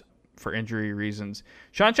out for injury reasons.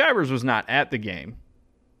 Sean Chivers was not at the game.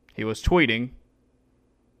 He was tweeting.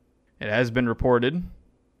 It has been reported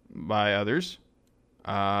by others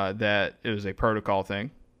that it was a protocol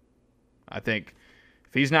thing. I think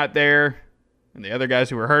if he's not there and the other guys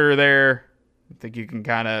who were hurt are there, I think you can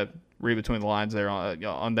kind of read between the lines there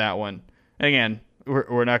on that one. And again,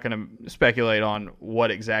 we're not going to speculate on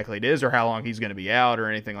what exactly it is or how long he's going to be out or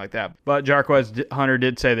anything like that. But Jarquez Hunter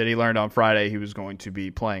did say that he learned on Friday he was going to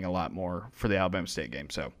be playing a lot more for the Alabama State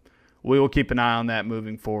game. So we will keep an eye on that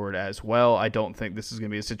moving forward as well. I don't think this is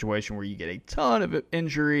going to be a situation where you get a ton of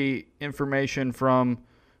injury information from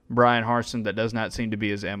Brian Harsin. That does not seem to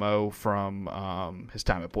be his MO from his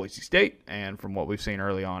time at Boise State and from what we've seen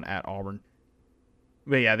early on at Auburn.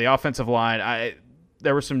 But yeah, the offensive line,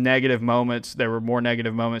 there were some negative moments. There were more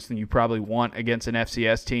negative moments than you probably want against an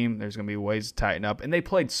FCS team. There's going to be ways to tighten up. And they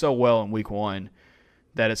played so well in Week 1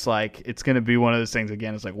 that it's going to be one of those things,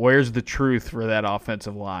 again, it's like, where's the truth for that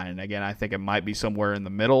offensive line? And again, I think it might be somewhere in the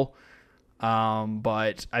middle.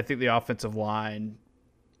 But I think the offensive line,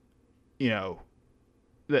 the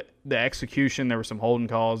execution, there were some holding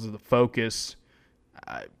calls, the focus,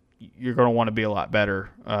 you're going to want to be a lot better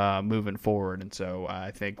moving forward. And so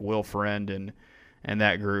I think Will Friend and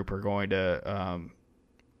that group are going to.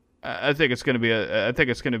 I think it's going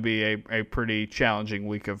to be a pretty challenging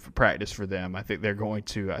week of practice for them. I think they're going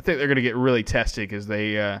to get really tested because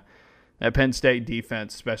that Penn State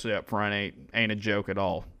defense, especially up front, ain't a joke at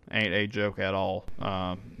all.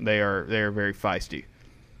 They are very feisty.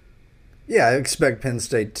 Yeah, I expect Penn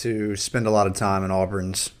State to spend a lot of time in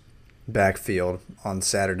Auburn's backfield on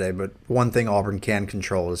Saturday, but one thing Auburn can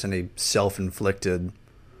control is any self-inflicted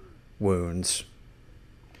wounds.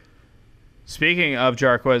 Speaking of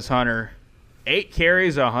Jarquez Hunter, 8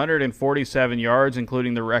 carries, 147 yards,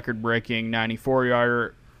 including the record-breaking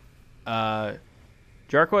 94-yarder.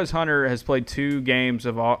 Jarquez Hunter has played 2 games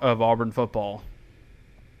of Auburn football.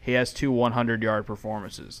 He has 2 100-yard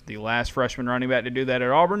performances. The last freshman running back to do that at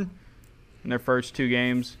Auburn in their first 2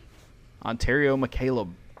 games, Ontario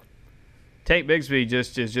McCaleb. Tank Bigsby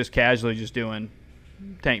is just casually just doing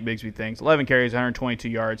Tank Bigsby things. 11 carries, 122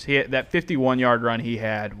 yards. That 51-yard run he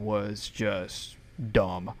had was just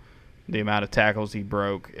dumb. The amount of tackles he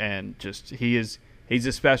broke, and just he's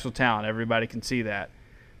a special talent. Everybody can see that.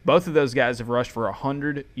 Both of those guys have rushed for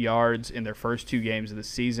 100 yards in their first 2 games of the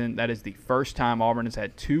season. That is the first time Auburn has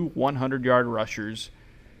had 2 100-yard rushers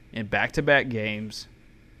in back-to-back games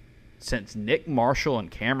since Nick Marshall and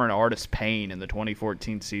Cameron Artis Payne in the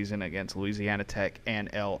 2014 season against Louisiana Tech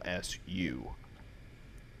and LSU.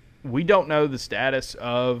 We don't know the status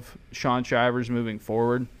of Shaun Shivers moving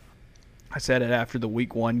forward. I said it after the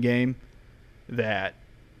Week 1 game that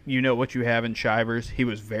you know what you have in Shivers. He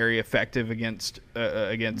was very effective against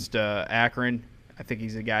Akron. I think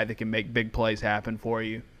he's a guy that can make big plays happen for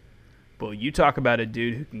you. But you talk about a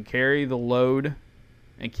dude who can carry the load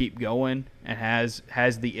and keep going and has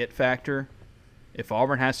the it factor. If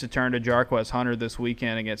Auburn has to turn to Jarquez Hunter this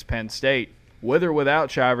weekend against Penn State, with or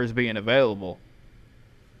without Shivers being available,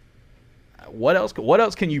 what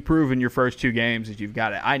else can you prove in your first 2 games that you've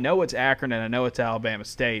got it? I know it's Akron and I know it's Alabama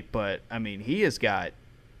State, but I mean he's got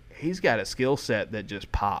a skill set that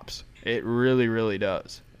just pops. It really, really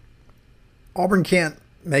does. Auburn can't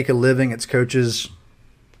make a living. Its coaches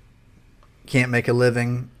can't make a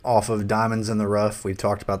living off of diamonds in the rough. We've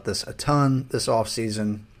talked about this a ton this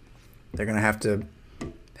offseason. They're going to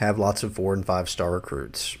have lots of 4- and 5-star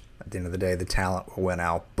recruits. At the end of the day, the talent will win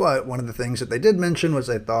out. But one of the things that they did mention was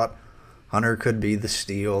they thought Hunter could be the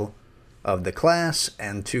steal of the class,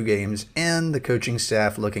 and 2 games in, the coaching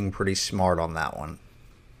staff looking pretty smart on that one.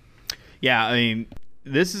 Yeah, I mean,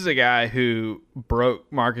 this is a guy who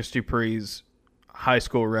broke Marcus Dupree's high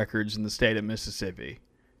school records in the state of Mississippi.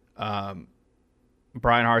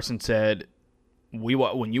 Brian Harsin said,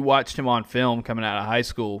 when you watched him on film coming out of high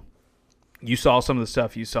school, you saw some of the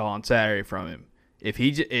stuff you saw on Saturday from him.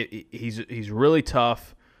 He's really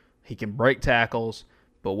tough, he can break tackles,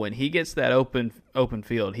 but when he gets that open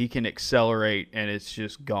field, he can accelerate, and it's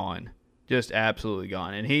just gone, just absolutely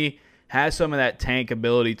gone. And he has some of that Tank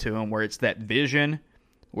ability to him, where it's that vision,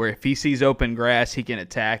 where if he sees open grass, he can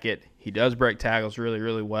attack it. He does break tackles really,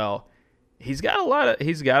 really well. He's got a lot of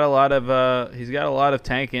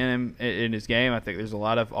Tank in him in his game. I think there's a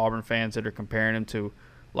lot of Auburn fans that are comparing him to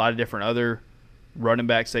a lot of different other running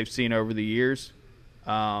backs they've seen over the years.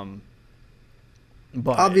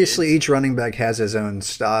 But obviously, each running back has his own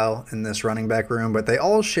style in this running back room, but they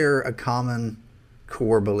all share a common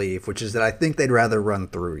core belief, which is that I think they'd rather run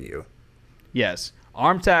through you. Yes,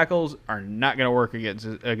 arm tackles are not going to work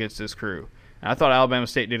against this crew. And I thought Alabama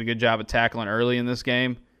State did a good job of tackling early in this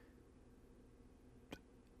game.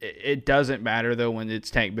 It doesn't matter, though, when it's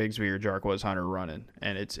Tank Bigsby or Jarquez Hunter running,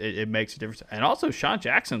 and it makes a difference. And also, Sean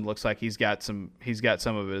Jackson looks like he's got some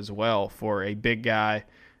of it as well for a big guy,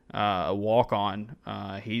 a walk-on.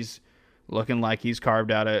 He's looking like he's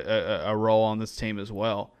carved out a role on this team as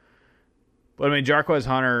well. But I mean, Jarquez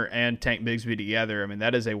Hunter and Tank Bigsby together, I mean,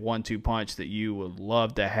 that is a 1-2 punch that you would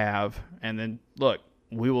love to have. And then look,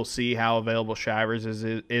 we will see how available Shivers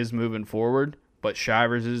is moving forward, but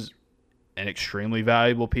Shivers is an extremely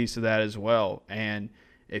valuable piece of that as well. And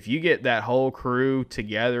if you get that whole crew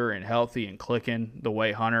together and healthy and clicking the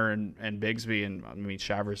way Hunter and Bigsby, and I mean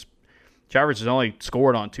Shivers has only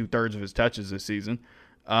scored on 2/3 of his touches this season.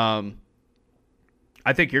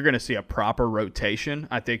 I think you're going to see a proper rotation.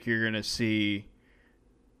 I think you're going to see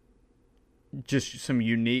just some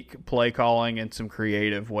unique play calling and some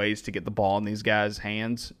creative ways to get the ball in these guys'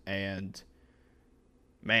 hands. And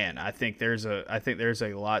man, I think there's a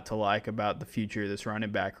lot to like about the future of this running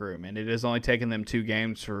back room. And it has only taken them 2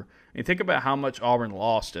 games for. And think about how much Auburn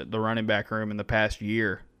lost at the running back room in the past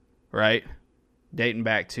year, right? Dating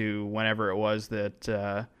back to whenever it was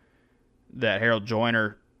that Harold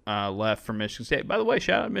Joyner left from Michigan State. By the way,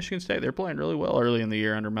 shout out to Michigan State. They're playing really well early in the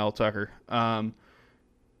year under Mel Tucker.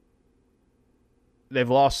 They've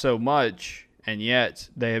lost so much, and yet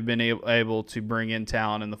they have been able to bring in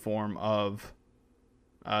talent in the form of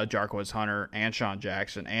Jarquez Hunter and Sean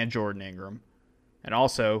Jackson and Jordan Ingram. And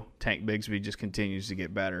also, Tank Bigsby just continues to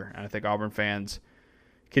get better. And I think Auburn fans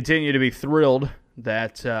continue to be thrilled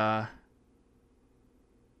that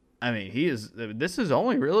I mean, he is. This is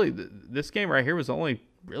only really this game right here was only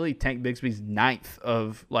really Tank Bigsby's ninth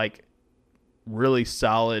of like really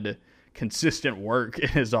solid, consistent work in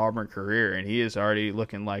his Auburn career, and he is already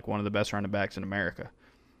looking like one of the best running backs in America.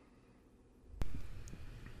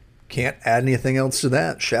 Can't add anything else to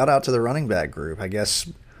that. Shout out to the running back group. I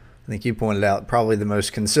think you pointed out probably the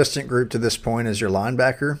most consistent group to this point is your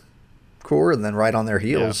linebacker core, and then right on their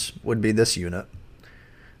heels would be this unit.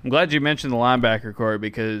 I'm glad you mentioned the linebacker core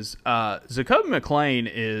because Zakoby McClain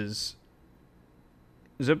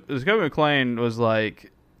was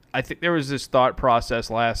like, I think there was this thought process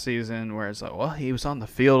last season where it's like, well, he was on the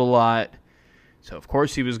field a lot, so of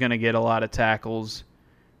course he was going to get a lot of tackles.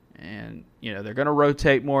 And, they're going to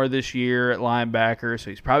rotate more this year at linebacker, so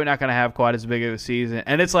he's probably not going to have quite as big of a season.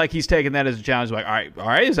 And it's like he's taking that as a challenge, like, all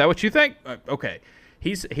right, is that what you think? Okay.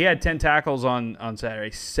 He had 10 tackles on Saturday,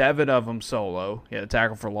 7 of them solo. He had a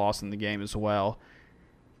tackle for loss in the game as well.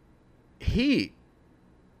 He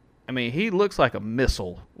looks like a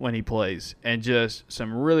missile when he plays, and just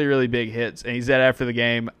some really, really big hits. And he said after the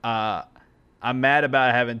game, I'm mad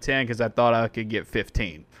about having 10 because I thought I could get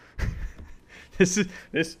 15.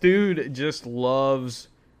 This dude just loves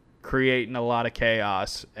creating a lot of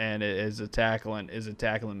chaos and is a tackling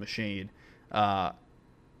machine.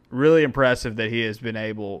 Really impressive that he has been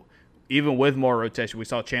able, even with more rotation. We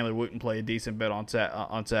saw Chandler Wooten play a decent bit on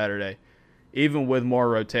Saturday. Even with more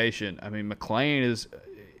rotation, I mean, McClain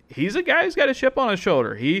he's a guy who's got a chip on his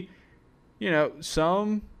shoulder.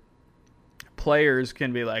 Some players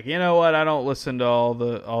can be like, you know what, I don't listen to all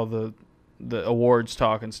the awards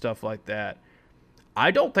talk and stuff like that.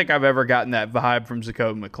 I don't think I've ever gotten that vibe from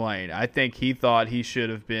Zakoby McClain. I think he thought he should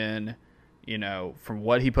have been, from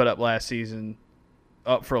what he put up last season,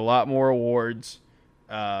 up for a lot more awards.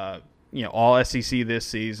 All SEC this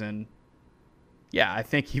season. Yeah, I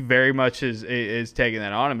think he very much is taking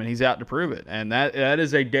that on him, and he's out to prove it. And that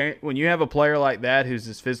is when you have a player like that who's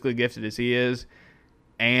as physically gifted as he is,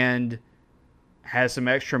 and has some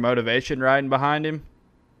extra motivation riding behind him.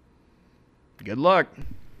 Good luck.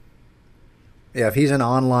 Yeah, if he's an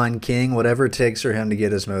online king, whatever it takes for him to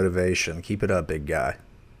get his motivation, keep it up, big guy.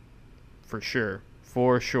 For sure.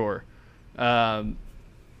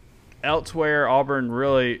 Elsewhere, Auburn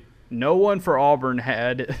really, no one for Auburn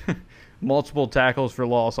had multiple tackles for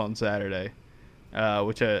loss on Saturday,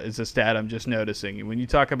 which is a stat I'm just noticing. When you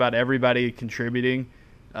talk about everybody contributing,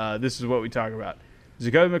 this is what we talk about.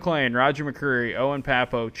 Zakoby McClain, Roger McCreary, Owen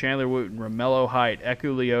Papo, Chandler Wooten, Romello Height,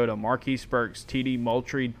 Eku Leota, Marquise Burks, T.D.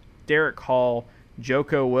 Moultrie, Derek Hall,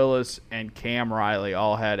 Joko Willis, and Cam Riley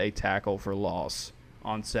all had a tackle for loss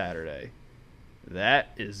on Saturday. That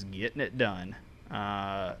is getting it done.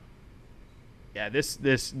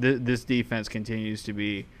 This defense continues to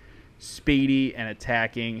be speedy and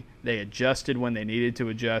attacking. They adjusted when they needed to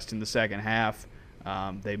adjust in the second half.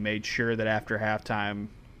 They made sure that after halftime,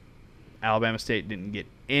 Alabama State didn't get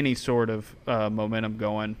any sort of momentum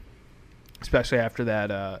going, especially after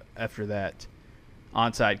that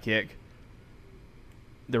onside kick.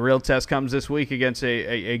 The real test comes this week against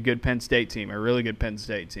a good Penn State team, a really good Penn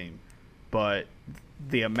State team. But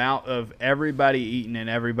the amount of everybody eating and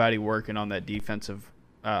everybody working on that defense,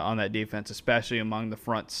 especially among the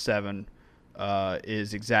front seven,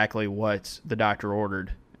 is exactly what the doctor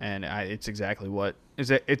ordered, and it's exactly what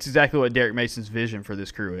Derek Mason's vision for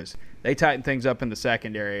this crew is. They tighten things up in the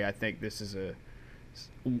secondary. I think this is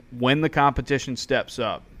when the competition steps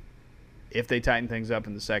up. If they tighten things up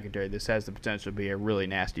in the secondary, this has the potential to be a really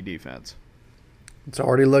nasty defense. It's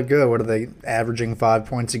already looked good. What are they averaging 5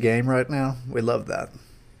 points a game right now? We love that.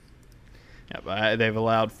 Yeah, but they've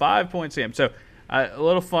allowed 5 points a game. So a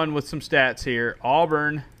little fun with some stats here.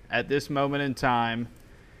 Auburn, at this moment in time,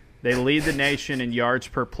 they lead the nation in yards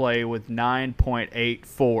per play with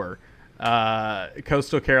 9.84.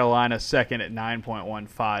 Coastal Carolina second at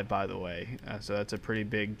 9.15, by the way. So that's a pretty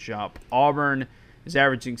big jump. Auburn is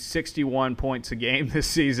averaging 61 points a game this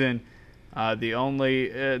season.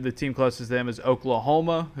 The team closest to them is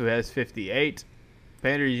Oklahoma, who has 58.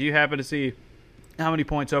 Pander, did you happen to see how many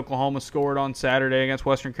points Oklahoma scored on Saturday against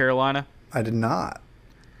Western Carolina? I did not.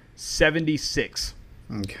 76.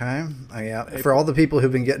 Okay. Yeah. For all the people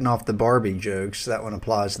who've been getting off the Barbie jokes, that one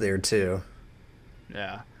applies there too.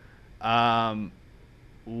 Yeah.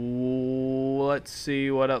 Let's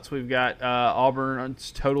see what else we've got.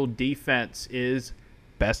 Auburn's total defense is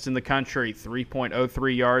best in the country,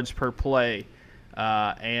 3.03 yards per play.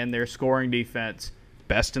 And their scoring defense,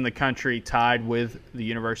 best in the country, tied with the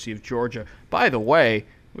University of Georgia. By the way,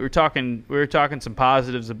 we were talking some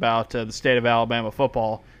positives about the state of Alabama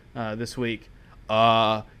football this week.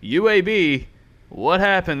 UAB, what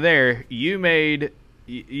happened there? You made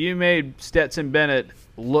You made Stetson Bennett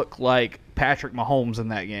look like Patrick Mahomes in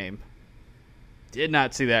that game. Did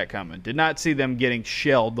not see that coming. Did not see them getting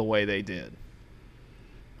shelled the way they did.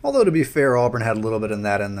 Although, to be fair, Auburn had a little bit of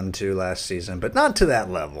that in them too last season, but not to that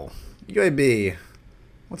level. UAB,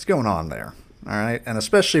 what's going on there? All right, and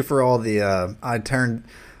especially for all the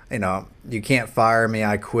you can't fire me,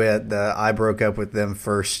 I quit. I broke up with them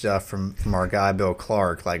first stuff from our guy Bill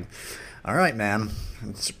Clark. Like, all right, man,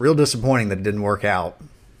 it's real disappointing that it didn't work out.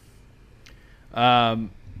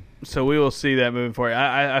 So we will see that moving forward.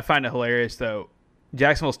 I find it hilarious though.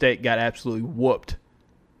 Jacksonville State got absolutely whooped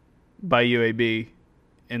by UAB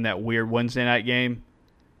in that weird Wednesday night game,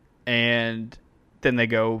 and then they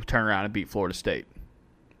go turn around and beat Florida State.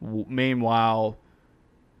 Meanwhile,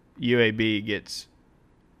 UAB gets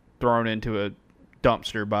thrown into a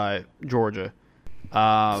dumpster by Georgia.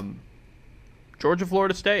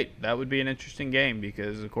 Georgia-Florida State, that would be an interesting game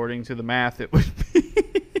because according to the math, it would be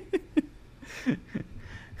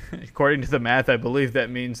according to the math, I believe that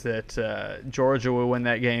means that Georgia will win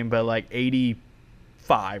that game by like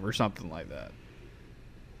 85 or something like that.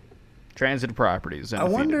 Transitive properties. I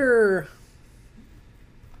wonder,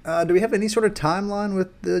 do we have any sort of timeline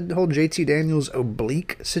with the whole JT Daniels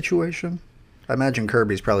oblique situation? I imagine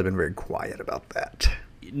Kirby's probably been very quiet about that.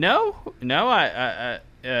 No.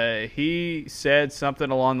 He said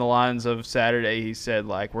something along the lines of Saturday. He said,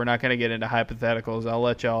 like, we're not going to get into hypotheticals. I'll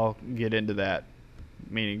let y'all get into that,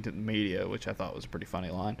 meaning to the media, which I thought was a pretty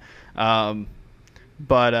funny line. But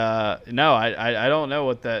no, I don't know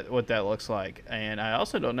what that looks like, and I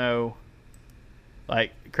also don't know.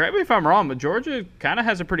 Like, correct me if I'm wrong, but Georgia kind of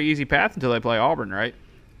has a pretty easy path until they play Auburn, right?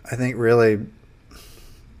 I think really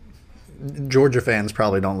Georgia fans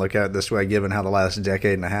probably don't look at it this way, given how the last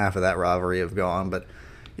decade and a half of that rivalry have gone. But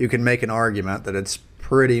you can make an argument that it's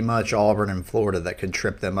pretty much Auburn and Florida that could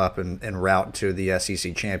trip them up en route to the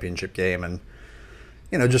SEC championship game. And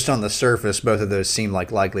just on the surface, both of those seem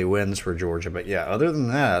like likely wins for Georgia. But yeah, other than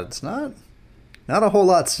that, it's not a whole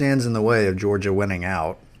lot stands in the way of Georgia winning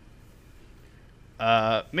out.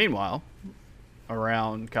 Meanwhile,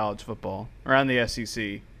 around college football, around the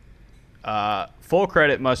SEC, full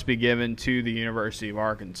credit must be given to the University of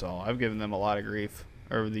Arkansas. I've given them a lot of grief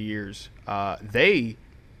over the years. They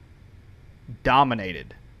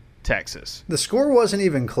dominated Texas. The score wasn't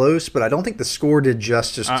even close, but I don't think the score did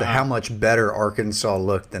justice to how much better Arkansas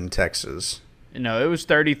looked than Texas. No, it was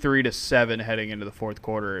 33-7 heading into the fourth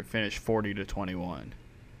quarter. It finished 40-21.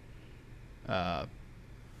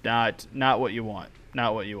 Not what you want.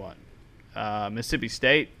 Not what you want. Mississippi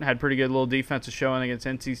State had pretty good little defensive showing against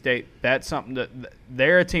NC State. That's something that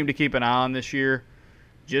they're a team to keep an eye on this year,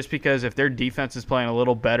 just because if their defense is playing a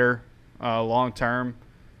little better long term,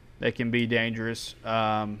 they can be dangerous.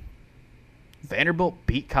 Vanderbilt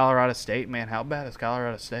beat Colorado State. Man, how bad is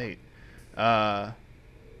Colorado State? But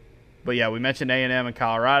yeah, we mentioned A&M and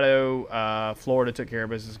Colorado. Florida took care of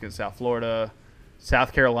business against South Florida.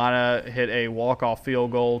 South Carolina hit a walk-off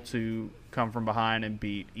field goal to come from behind and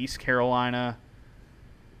beat East Carolina.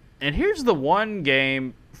 And here's the one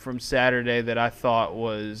game from Saturday that I thought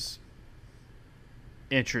was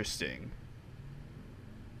interesting.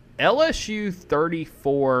 LSU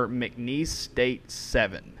 34, McNeese State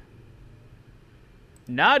 7.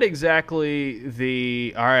 Not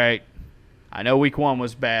exactly all right, I know week one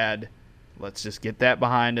was bad. Let's just get that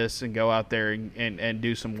behind us and go out there and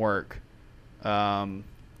do some work. And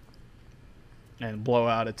blow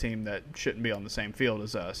out a team that shouldn't be on the same field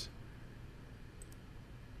as us.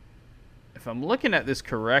 If I'm looking at this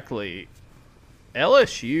correctly,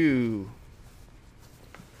 LSU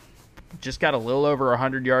just got a little over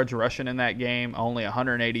 100 yards rushing in that game, only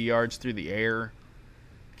 180 yards through the air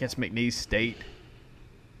against McNeese State.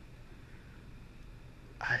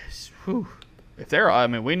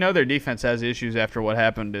 We know their defense has issues after what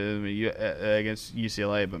happened against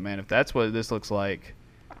UCLA, but man, if that's what this looks like,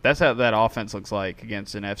 that's how that offense looks like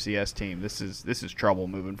against an FCS team. This is trouble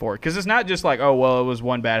moving forward, because it's not just like, oh well, it was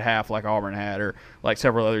one bad half like Auburn had or like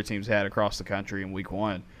several other teams had across the country in week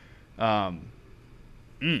one. Those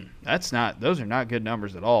are not good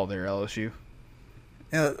numbers at all there, LSU.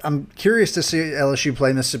 Yeah, I'm curious to see LSU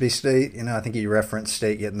play Mississippi State. I think you referenced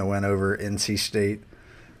State getting the win over NC State.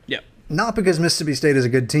 Yep. Not because Mississippi State is a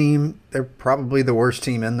good team. They're probably the worst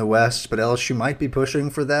team in the West, but LSU might be pushing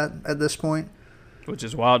for that at this point. Which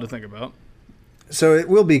is wild to think about. So it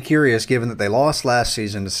will be curious, given that they lost last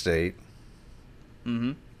season to State.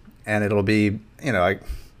 Mm-hmm. And it'll be,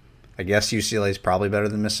 I guess UCLA is probably better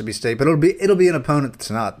than Mississippi State, but it'll be an opponent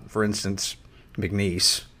that's not, for instance,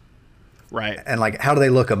 McNeese. Right. And how do they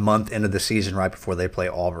look a month into the season right before they play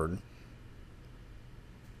Auburn?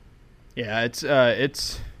 Yeah,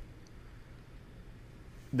 it's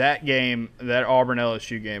that game, that Auburn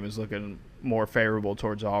LSU game is looking more favorable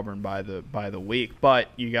towards Auburn by the week. But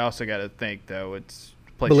you also got to think though, it's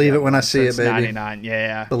believe it when I see it, baby. 99,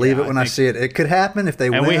 yeah. Believe it when I see it. It could happen if they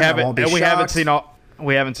win. We I won't be shocked.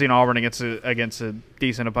 we haven't seen Auburn against a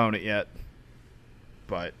decent opponent yet.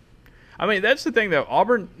 But I mean, that's the thing though.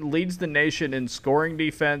 Auburn leads the nation in scoring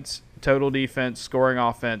defense, total defense, scoring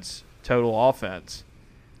offense, total offense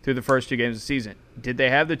through the first 2 games of the season. Did they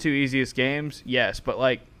have the 2 easiest games? Yes, but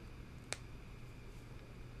like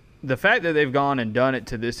the fact that they've gone and done it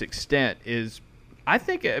to this extent is, I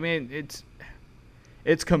mean,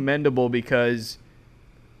 it's commendable because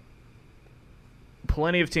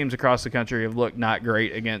plenty of teams across the country have looked not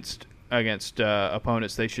great against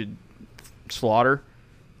opponents they should slaughter,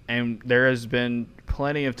 and there has been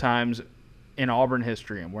plenty of times in Auburn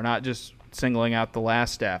history, and we're not just singling out the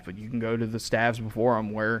last staff, but you can go to the staffs before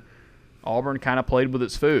them where Auburn kind of played with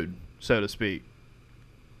its food, so to speak.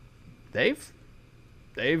 They've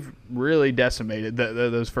really decimated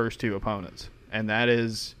those first 2 opponents, and that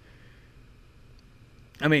is,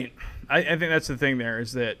 I mean, I think that's the thing there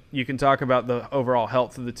is that you can talk about the overall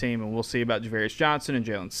health of the team, and we'll see about Javarius Johnson and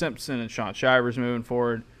Jalen Simpson and Sean Shivers moving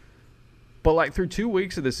forward. But like through 2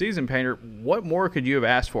 weeks of the season, Painter, what more could you have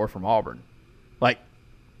asked for from Auburn? Like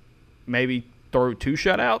maybe throw 2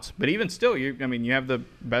 shutouts, but even still, you have the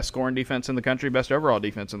best scoring defense in the country, best overall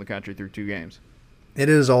defense in the country through 2 games. It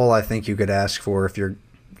is all I think you could ask for if you're,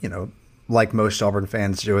 like most Auburn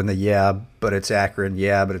fans doing but it's Akron,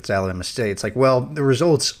 but it's Alabama State. It's like, well, the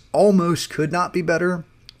results almost could not be better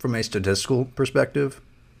from a statistical perspective.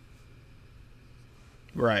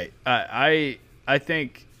 Right. I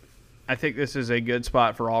think this is a good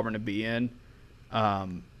spot for Auburn to be in.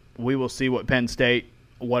 We will see what Penn State,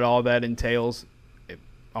 what all that entails.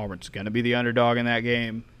 Auburn's going to be the underdog in that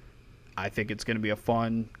game. I think it's going to be a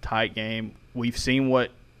fun, tight game. We've seen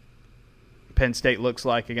what Penn State looks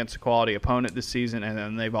like against a quality opponent this season, and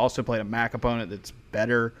then they've also played a MAC opponent that's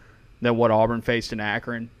better than what Auburn faced in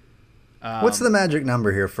Akron. What's the magic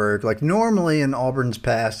number here, Ferg? Like normally in Auburn's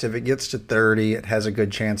past, if it gets to 30, it has a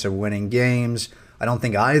good chance of winning games. I don't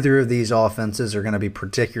think either of these offenses are going to be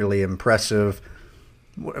particularly impressive.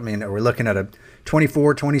 I mean, we're looking at a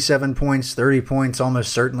 24, 27 points, 30 points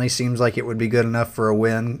almost certainly seems like it would be good enough for a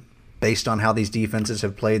win based on how these defenses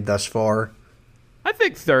have played thus far. I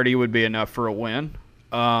think 30 would be enough for a win.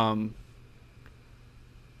 The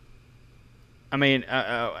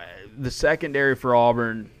secondary for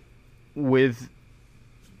Auburn with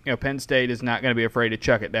Penn State is not going to be afraid to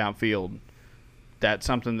chuck it downfield. That's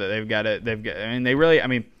something that they've got.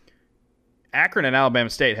 Akron and Alabama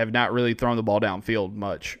State have not really thrown the ball downfield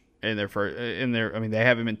much they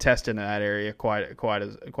haven't been tested in that area quite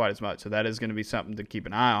as much. So that is going to be something to keep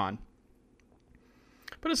an eye on.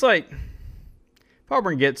 But it's like, if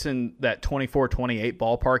Auburn gets in that 24-28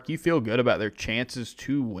 ballpark, you feel good about their chances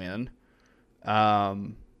to win.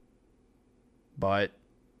 But,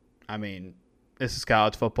 I mean, this is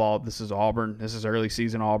college football. This is Auburn. This is early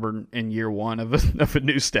season Auburn in year 1 of a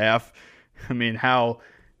new staff. I mean, how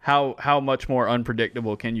much more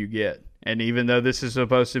unpredictable can you get? And even though this is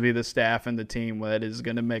supposed to be the staff and the team that is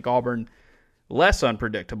going to make Auburn less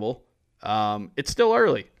unpredictable, it's still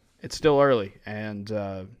early. And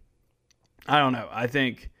I don't know. I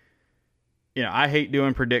think, I hate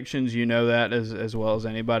doing predictions. You know that as well as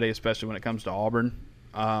anybody, especially when it comes to Auburn.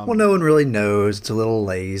 Well, no one really knows. It's a little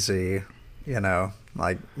lazy.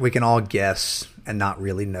 Like we can all guess and not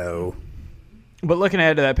really know. But looking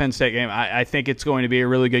ahead to that Penn State game, I think it's going to be a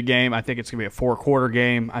really good game. I think it's going to be a 4-quarter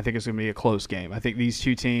game. I think it's going to be a close game. I think these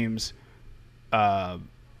two teams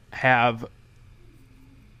have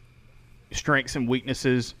strengths and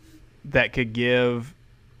weaknesses that could give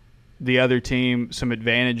the other team some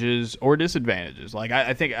advantages or disadvantages. Like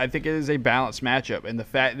I think it is a balanced matchup, and the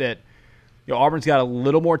fact that Auburn's got a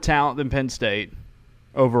little more talent than Penn State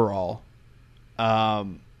overall.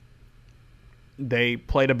 They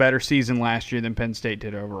played a better season last year than Penn State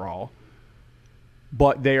did overall.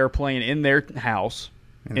 But they are playing in their house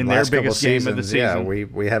in their biggest game of the season. Yeah,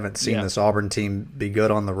 we haven't seen this Auburn team be good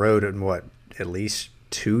on the road in at least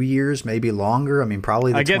 2 years, maybe longer. I mean,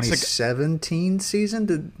 probably the 2017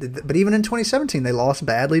 season. But even in 2017, they lost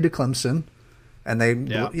badly to Clemson. And they,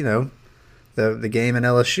 the game in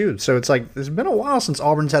LSU. So it's like it's been a while since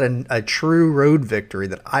Auburn's had a true road victory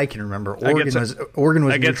that I can remember. Oregon was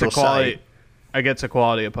neutral site. Against a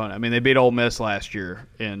quality opponent. I mean, they beat Ole Miss last year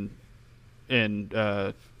in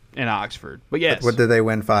Oxford. But yes. What did they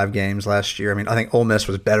win 5 games last year? I mean, I think Ole Miss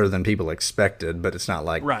was better than people expected, but it's not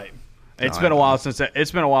like right. It's been a while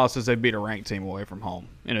since they beat a ranked team away from home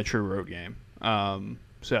in a true road game.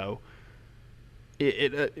 So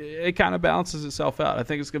it kind of balances itself out. I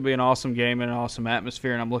think it's going to be an awesome game and an awesome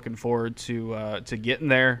atmosphere, and I'm looking forward to getting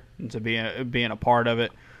there and to being a part of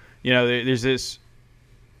it. You know, there's this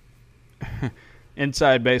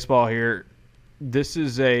inside baseball here. This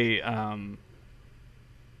is the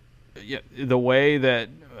way that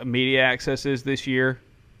media access is this year.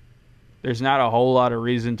 There's not a whole lot of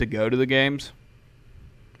reason to go to the games.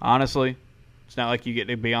 Honestly, it's not like you get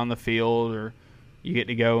to be on the field or you get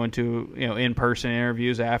to go into in-person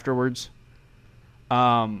interviews afterwards.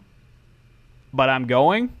 But I'm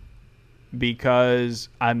going because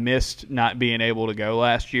I missed not being able to go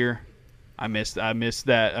last year. I missed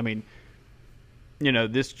that. I mean,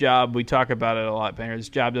 this job, we talk about it a lot, Banner. This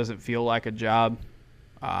job doesn't feel like a job.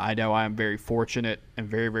 I know I am very fortunate and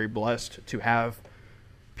very, very blessed to have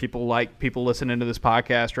people listening to this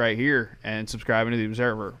podcast right here and subscribing to the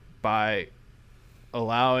Observer by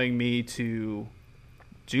allowing me to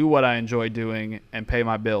do what I enjoy doing and pay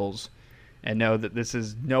my bills, and know that this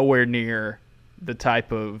is nowhere near the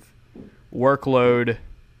type of workload,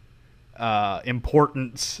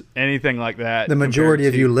 importance, anything like that. The majority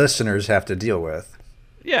of you listeners have to deal with.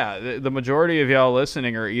 Yeah, the majority of y'all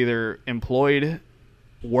listening are either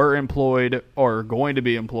were employed, or going to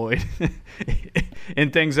be employed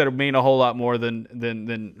in things that mean a whole lot more than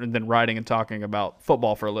writing and talking about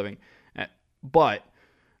football for a living. But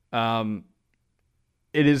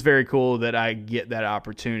it is very cool that I get that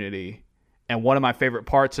opportunity. And one of my favorite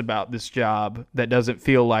parts about this job that doesn't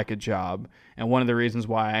feel like a job, and one of the reasons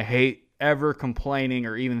why I hate ever complaining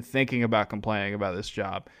or even thinking about complaining about this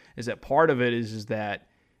job, is that part of it is that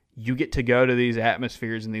you get to go to these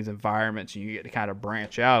atmospheres and these environments, and you get to kind of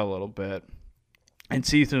branch out a little bit and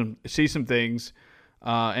see some things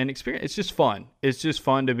and experience. It's just fun. It's just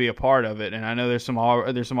fun to be a part of it. And I know there's some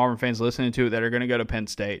Auburn fans listening to it that are going to go to Penn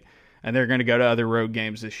State, and they're going to go to other road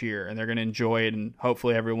games this year, and they're going to enjoy it. And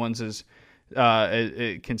hopefully everyone's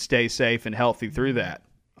it can stay safe and healthy through that.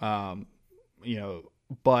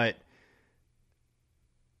 But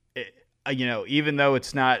even though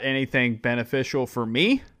it's not anything beneficial for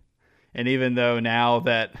me, and even though now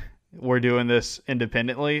that we're doing this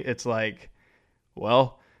independently, it's like,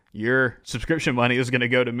 well, your subscription money is going to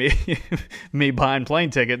go to me buying plane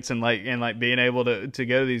tickets and being able to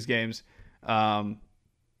go to these games.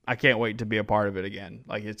 I can't wait to be a part of it again.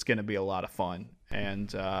 Like, it's going to be a lot of fun.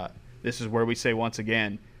 And this is where we say once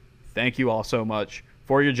again, thank you all so much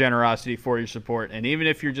for your generosity, for your support. And even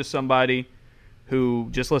if you're just somebody who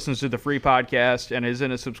just listens to the free podcast and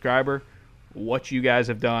isn't a subscriber, what you guys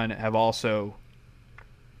have done have also,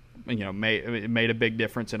 made a big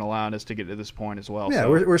difference in allowing us to get to this point as well. Yeah, so,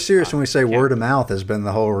 we're serious when we say word of mouth has been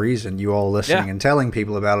the whole reason. You all listening and telling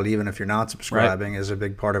people about it, even if you're not subscribing, is a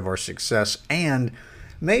big part of our success. And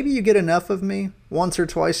maybe you get enough of me once or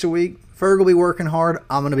twice a week. Ferg will be working hard.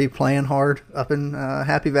 I'm going to be playing hard up in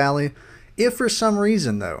Happy Valley. If for some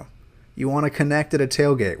reason, though, you want to connect at a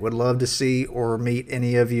tailgate, would love to see or meet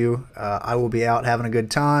any of you. I will be out having a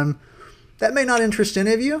good time. That may not interest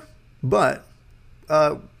any of you, but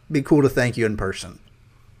be cool to thank you in person.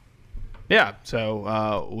 Yeah,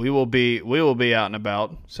 so we will be out and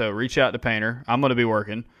about. So reach out to Painter. I'm going to be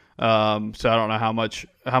working, so I don't know how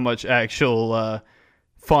much actual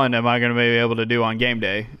fun am I going to be able to do on game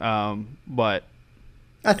day. But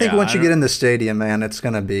I think once you get in the stadium, man, it's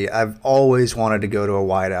going to be. I've always wanted to go to a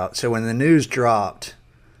whiteout. So when the news dropped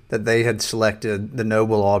that they had selected the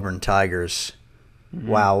Noble Auburn Tigers. Mm-hmm.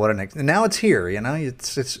 Wow, what and now it's here.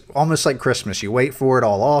 It's almost like Christmas. You wait for it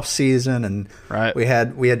all off season, and we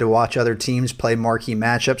had to watch other teams play marquee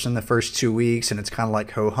matchups in the first 2 weeks, and it's kind of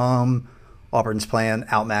like ho hum. Auburn's playing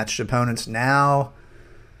outmatched opponents. Now,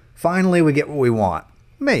 finally, we get what we want.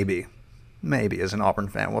 Maybe as an Auburn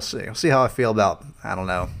fan, we'll see. We'll see how I feel about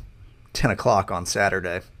 10 o'clock on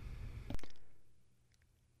Saturday.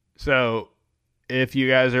 So, if you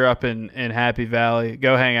guys are up in Happy Valley,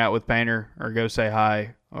 go hang out with Painter or go say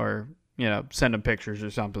hi or, send him pictures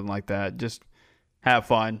or something like that. Just have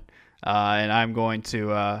fun. And I'm going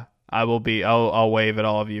to, I'll wave at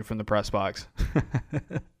all of you from the press box.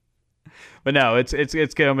 But no, it's going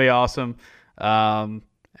to be awesome.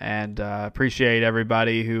 And appreciate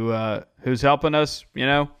everybody who's helping us,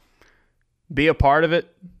 be a part of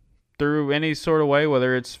it through any sort of way,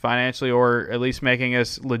 whether it's financially or at least making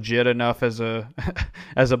us legit enough as a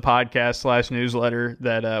as a podcast / newsletter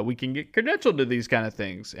that we can get credentialed to these kind of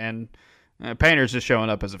things. And Painter's just showing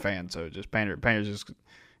up as a fan, so just Painter's just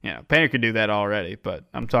Painter could do that already, but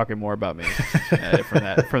I'm talking more about me from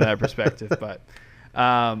that perspective. But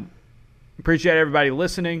Appreciate everybody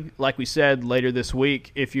listening. Like we said, later this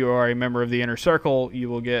week, if you are a member of the Inner Circle, you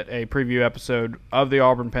will get a preview episode of the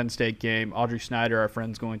Auburn-Penn State game. Audrey Snyder, our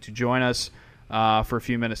friend, is going to join us for a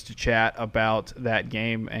few minutes to chat about that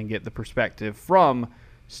game and get the perspective from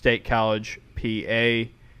State College,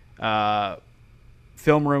 PA.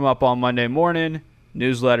 Film room up on Monday morning,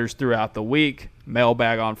 newsletters throughout the week,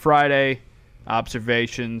 mailbag on Friday,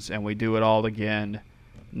 observations, and we do it all again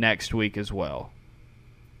next week as well.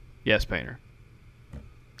 Yes, Painter.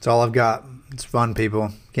 That's all I've got. It's fun,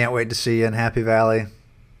 people. Can't wait to see you in Happy Valley.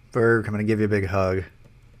 Berg, I'm going to give you a big hug.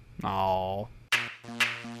 Aww.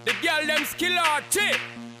 The girl them skill out, chick.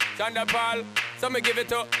 Chanda Paul, some give it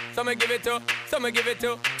to, some give it to, some give it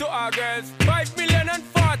to our girls. 5 million and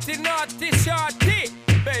 40 naughty shorty.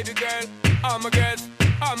 Baby girl, all my girls,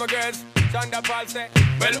 all my girls. Chanda Paul say,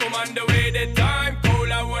 well, I'm on the way, the time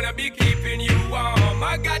cold, I wanna be keeping you warm.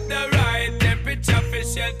 I got the right temperature for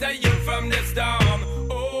shelter you.